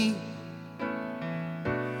me,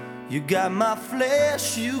 you got my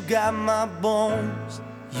flesh, you got my bones.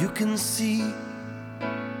 You can see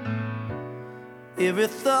every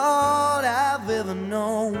thought I've ever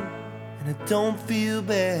known, and I don't feel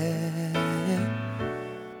bad.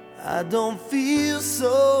 I don't feel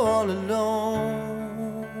so all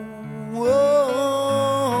alone. Whoa.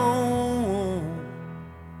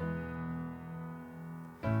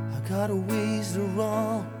 I got a ways to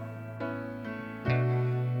run,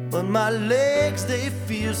 but my legs, they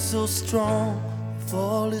feel so strong. If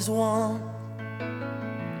all is one,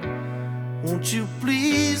 won't you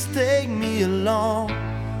please take me along?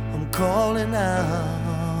 I'm calling out.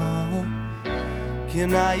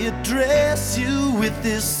 Can I address you with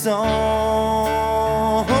this song?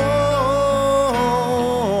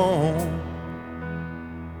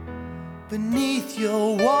 Beneath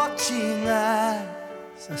your watching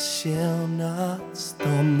eyes, I shall not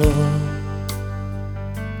stumble.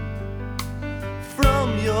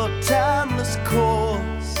 From your timeless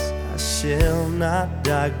course, I shall not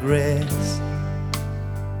digress.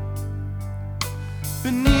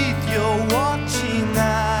 Beneath your watching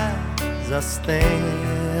eyes, I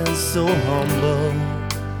stand so humble,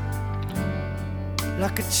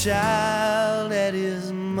 like a child at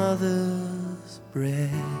his mother's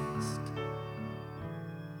breast.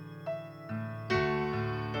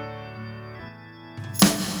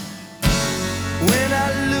 When I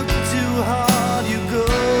look too hard, you go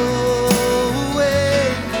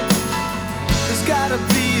away. There's gotta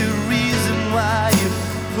be a reason why you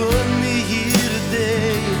put me here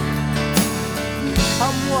today.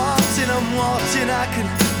 I'm watching, I can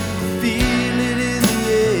feel it in the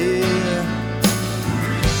air,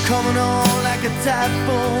 coming on like a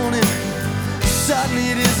typhoon, and suddenly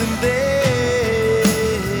it isn't there.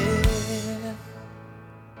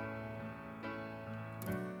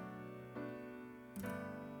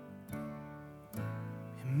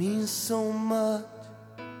 It means so much.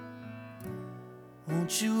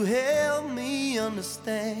 Won't you help me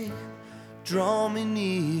understand? Draw me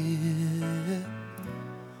near.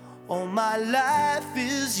 All my life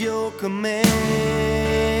is your command.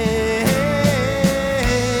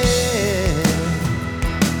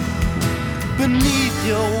 Beneath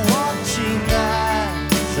your watching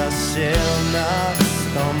eyes, I shall not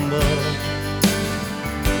stumble.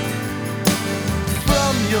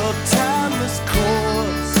 From your timeless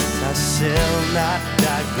course, I shall not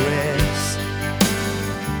digress.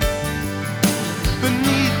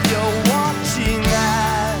 Beneath your watching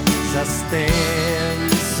eyes, I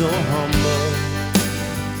stand so humble,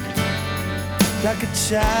 like a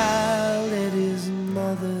child at his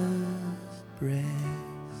mother's breast.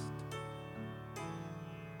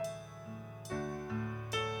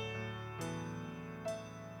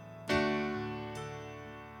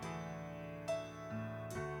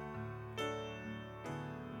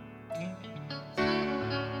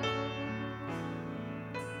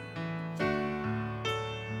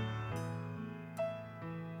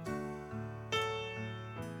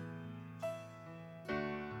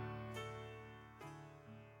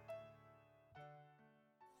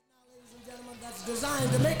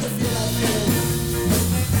 Designed to make you feel like feeling.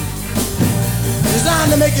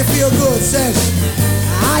 Designed to make you feel good, says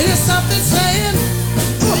I hear something saying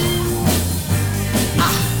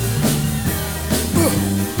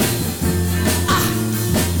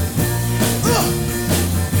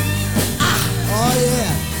oh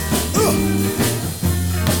yeah.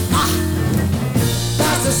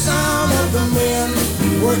 That's the sound of the men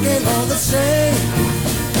working on the chain.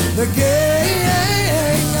 The gang,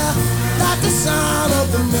 that's the sound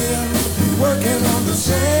of the men working on the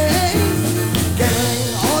chain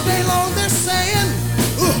gang. All day long they're saying,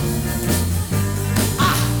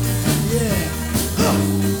 yeah,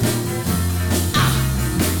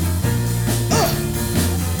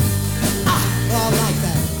 I like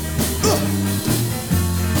that.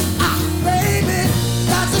 Baby,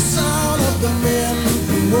 that's the sound of the men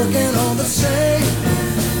working on the chain.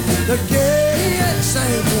 The gang,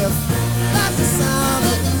 same here. That's the sound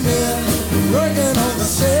of the men working on the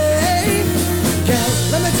same gang.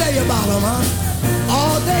 Let me tell you about them, huh?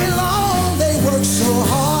 All day long they work so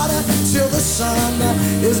hard till the sun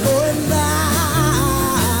is going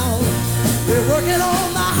down. They're working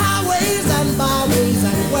on the highways and byways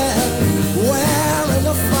and wearing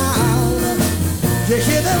a frown. You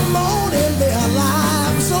hear them moaning their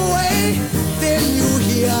lives away. Then you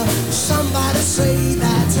hear somebody say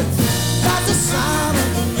that that's the sound of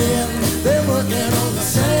the men. They're working on the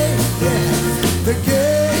same, yeah. The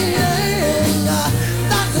gang,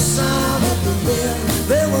 that's the sound of the men.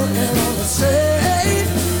 They're working on the same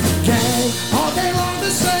gang. All day long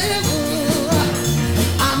they're saying,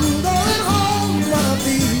 I'm going home one of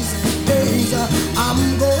these days.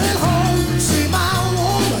 I'm going home, see my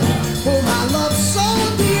woman, whom I love so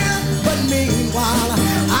dear. But meanwhile,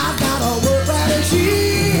 I've got to work right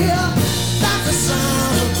here. That's the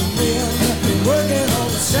sound of the men working on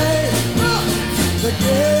the same. The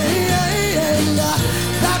gang,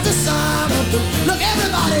 that's the sound of the. Look,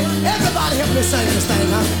 everybody help me sing this thing,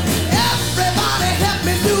 huh? Everybody help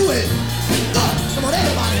me do it. Come on,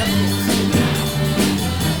 everybody help me.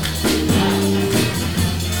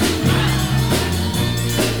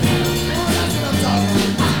 Oh, that's what I'm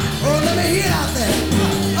talking about. Oh, let me hear it out there.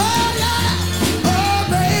 Oh, yeah. Oh,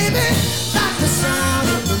 baby, that's the sound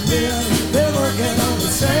of the men. They're working on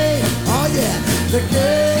the same. Oh, yeah. The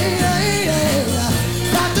gang.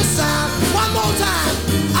 One more time.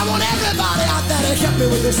 I want everybody out there to help me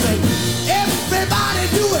with this thing. Everybody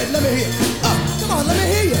do it. Let me hear it. Come on, let me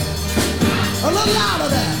hear you. A little louder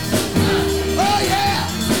there. Oh, yeah.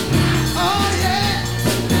 Oh, yeah.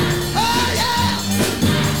 Oh, yeah.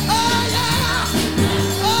 Oh, yeah.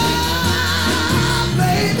 Oh,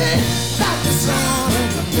 baby. That's the sound of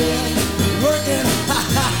the men working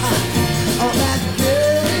on that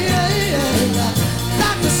gang.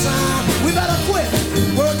 That's the sound. We better quit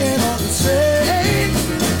working on the same.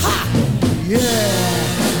 Ha! Yeah.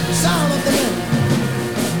 Sound of the men.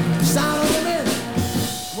 Sound of the men.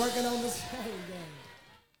 Working on the same game.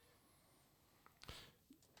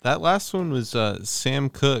 That last one was Sam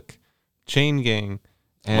Cooke, Chain Gang.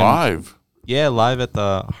 And Live. Yeah, live at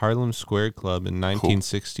the Harlem Square Club in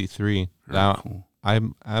 1963. Very Now, cool.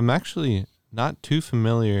 I'm actually not too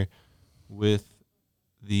familiar with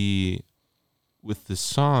the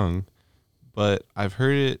song, but I've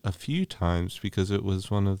heard it a few times because it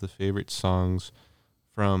was one of the favorite songs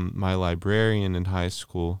from my librarian in high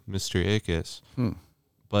school, Mr. Ickes.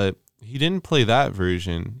 But he didn't play that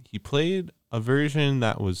version. He played a version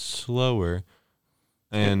that was slower,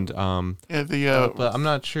 and Yeah, but I'm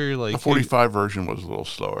not sure. Like the 45 version was a little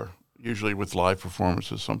slower. Usually with live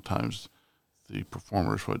performances, sometimes the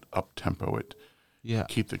performers would up tempo it. Yeah,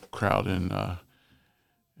 keep the crowd in a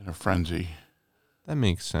frenzy. that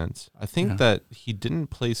makes sense. I think Yeah. that he didn't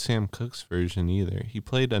play Sam Cooke's version either. He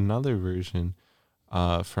played another version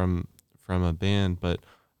from a band, but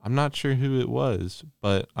I'm not sure who it was.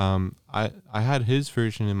 But I had his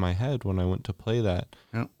version in my head when I went to play that.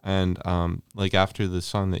 Yep. And like after the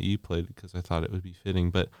song that you played, because I thought it would be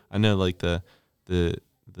fitting. But I know like the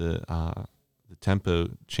tempo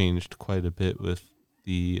changed quite a bit with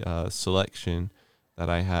the selection that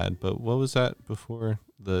I had. But what was that before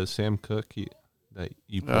the Sam Cooke that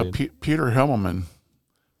you played? Peter Himmelman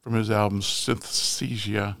from his album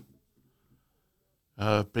Synthesia.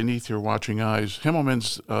 Beneath Your Watching Eyes.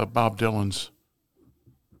 Himmelman's Bob Dylan's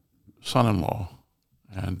son-in-law,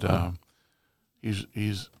 and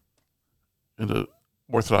he's an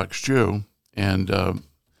Orthodox Jew, and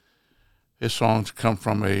his songs come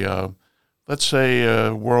from a let's say a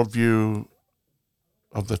worldview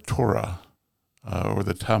of the Torah or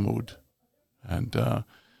the Talmud, and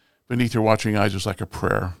Beneath Your Watching Eyes is like a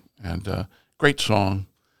prayer, and great song.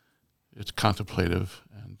 It's contemplative,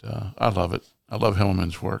 and I love it. I love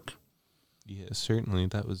Himmelman's work. Yeah, certainly.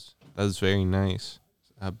 That was very nice.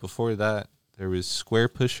 Before that, there was Square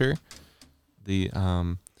Pusher.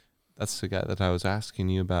 That's the guy that I was asking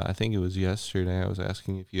you about. I think it was yesterday. I was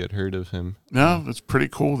asking if you had heard of him. No, it's pretty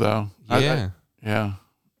cool though. Yeah, Yeah.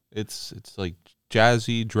 it's like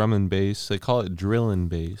jazzy drum and bass. They call it drill and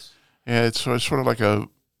bass. Yeah, it's sort of like a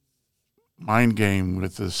mind game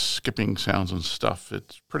with the skipping sounds and stuff.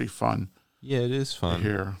 It's pretty fun Yeah, it is to fun.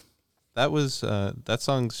 hear. That was that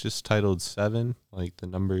song's just titled 7, like the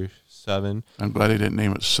number 7. I'm glad they didn't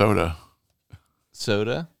name it Soda.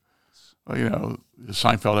 Soda. Well, you know, the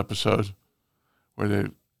Seinfeld episode where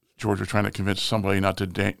George was trying to convince somebody not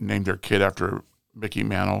to name their kid after Mickey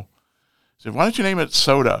Mantle. He said, why don't you name it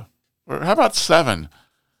Soda? Or how about 7?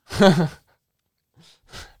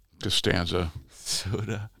 Costanza.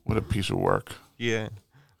 Soda. What a piece of work. Yeah.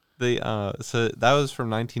 They so that was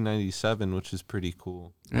from 1997, which is pretty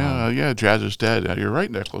cool. Yeah, Jazz is Dead. You're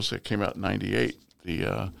right, Nicholas. It came out in '98.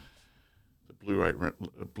 The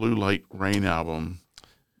Blue Light Rain album.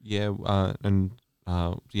 Yeah,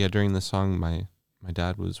 during the song, my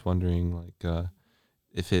dad was wondering like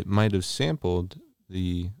if it might have sampled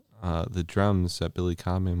the drums that Billy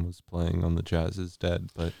Common was playing on the Jazz is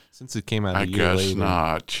Dead, but since it came out a year later, I guess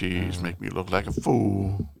not. Jeez, make me look like a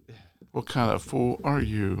fool. What kind of fool are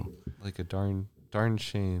you? Like a darn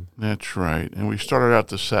shame. That's right. And we started out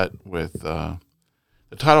the set with the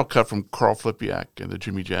title cut from Carl Flipiak and the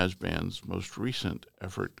Jimmy Jazz Band's most recent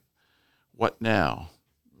effort, What Now?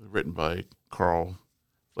 Written by Carl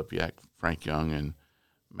Flipiak, Frank Young, and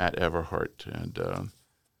Matt Everhart, and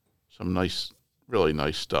some really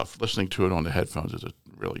nice stuff. Listening to it on the headphones is a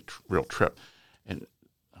really real trip. And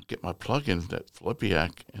I'll get my plug-in that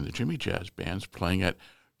Flipiak and the Jimmy Jazz Band's playing at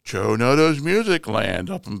Joe Noto's Music Land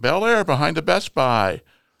up in Bel Air behind the Best Buy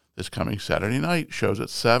this coming Saturday night. Shows at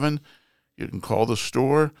 7. You can call the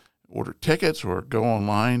store, order tickets, or go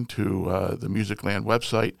online to the Music Land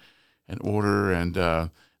website and order, and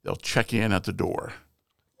they'll check you in at the door.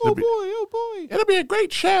 Oh boy! It'll be a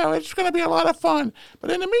great show. It's going to be a lot of fun. But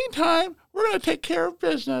in the meantime, we're going to take care of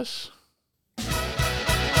business.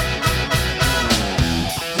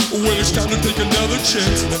 Well, it's time to take another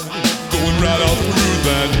chance now. Going right out through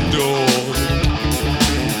that door.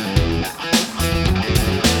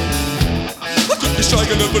 I could be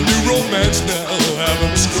striking up a new romance now. Have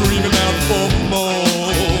them screaming out for more.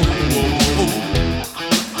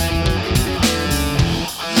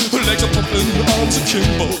 Legs are pumping, arms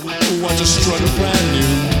akimbo. Watch her strut a brand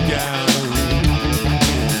new gown.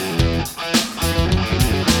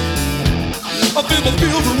 I feel my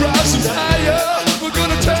fever rising higher. We're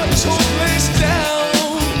gonna tear this whole place down.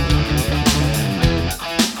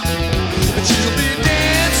 And she'll be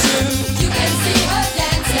dancing. You can see her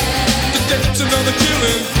dancing. Dancing on the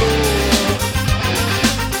killing floor.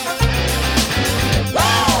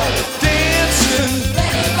 Dancing.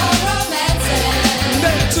 Ready for romancing.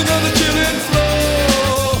 Dancing on the killing floor.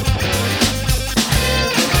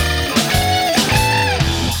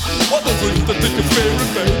 What the things that think your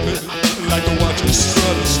favorite baby, like to watch you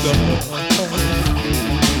strut and stuff.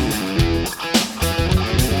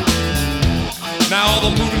 Now all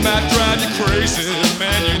the moving might drive you crazy,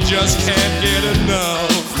 man, you just can't get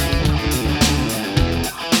enough.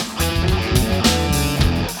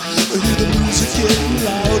 Hear the music getting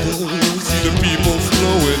louder, see the people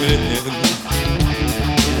flowing in.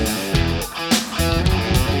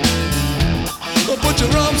 Put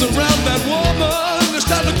your arms around that woman, it's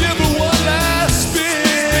time to give her one last spin.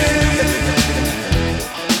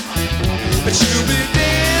 And she'll be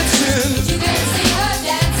dancing. You can see her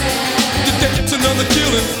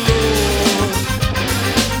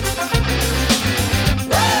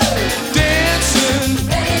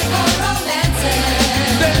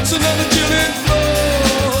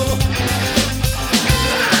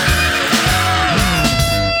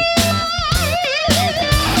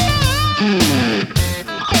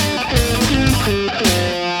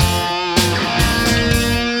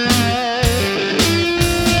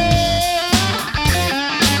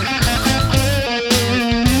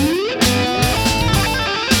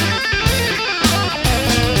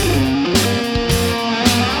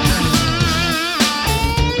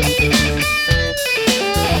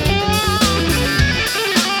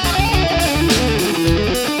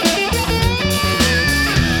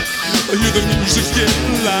I hear the music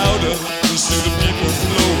getting louder. I see the people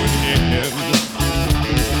flowing in.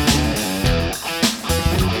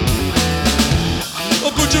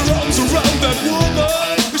 Oh, put your arms around that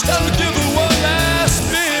woman. It's time to give her one last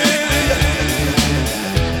spin.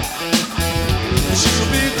 She'll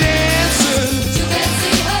be dancing, You can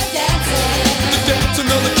see her dancing. dancing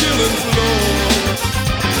on the killing floor.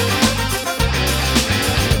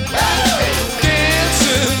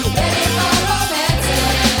 Dancing, Ready for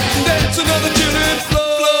romancing. dancing on the killing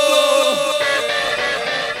floor.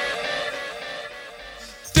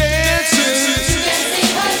 Dancing, You can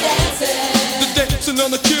see her dancing. dancing on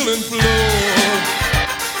the killing floor.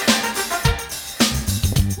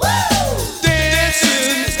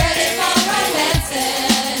 Dancing, Ready for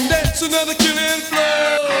romancing. dancing on the killing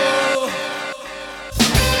floor.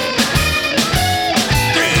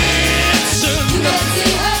 Dancing, You can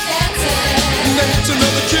see her dancing. dancing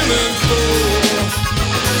on the killing floor.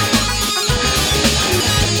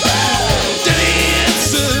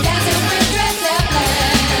 Dancing, Dancing with Led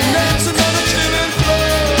Zeppelin. dancing on the killing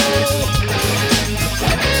floor.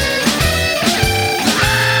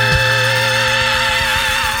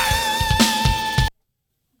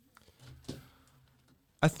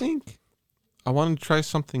 I think I want to try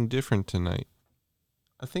something different tonight.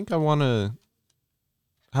 I think I want to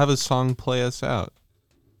have a song play us out.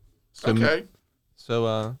 So, Okay.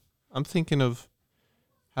 So I'm thinking of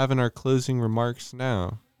having our closing remarks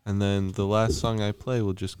now, and then the last song I play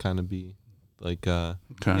will just kind of be like, Okay.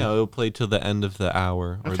 it'll play till the end of the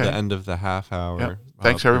hour or Okay. the end of the half hour. Yep.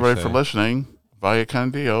 Thanks per everybody for se. listening. Vaya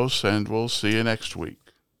con Dios, and we'll see you next week.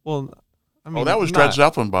 Well, I mean, Oh, that was not- Dred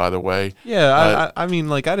Zeppelin, by the way. Yeah, I mean,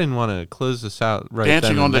 like, I didn't want to close this out right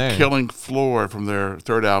Dancing then on and the there. Killing Floor from their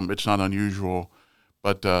third album. It's not unusual,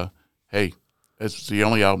 but hey, it's the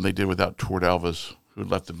only album they did without Tord Elvis, who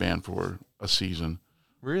left the band for a season.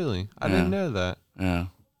 Really, I Yeah. didn't know that. Yeah.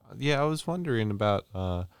 Yeah, I was wondering about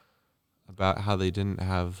how they didn't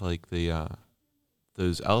have like the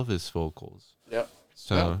those Elvis vocals. Yep.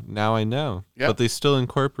 So Yeah. now I know. Yep. But they still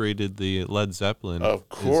incorporated the Led Zeppelin. Of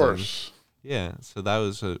course. Yeah, so that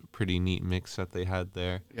was a pretty neat mix that they had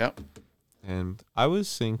there. Yep. And I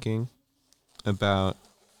was thinking about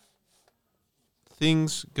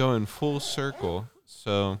things going full circle.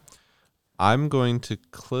 So I'm going to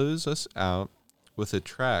close us out with a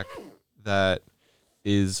track that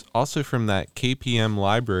is also from that KPM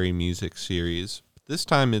Library Music series. This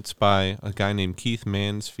time it's by a guy named Keith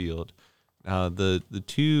Mansfield. The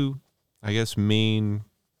two, I guess, main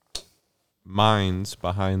minds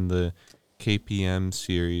behind the KPM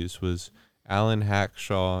series was Alan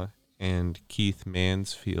Hackshaw and Keith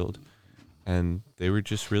Mansfield, and they were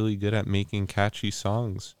just really good at making catchy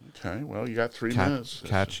songs. Okay. Well, you got 3 minutes.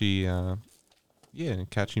 Catchy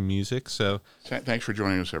music. So Thanks for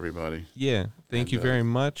joining us, everybody. yeah, thank And, you very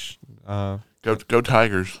much. Go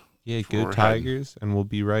Tigers. Yeah, Go go ahead. Tigers, and we'll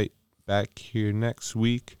be right back here next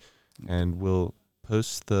week, and we'll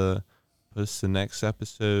post the next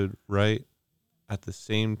episode right at the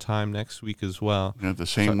same time next week as well. At the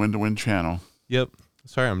same Win-to-Win channel. Yep.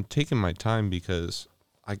 Sorry, I'm taking my time because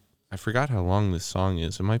I forgot how long this song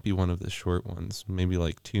is. It might be one of the short ones, maybe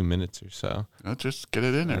like 2 minutes or so. Just get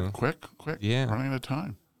it in there. Yeah. Quick. Yeah. Running out of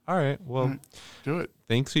time. All right. Well, All right. Do it.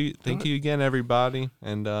 thank you again, everybody,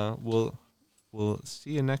 and we'll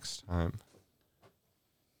see you next time.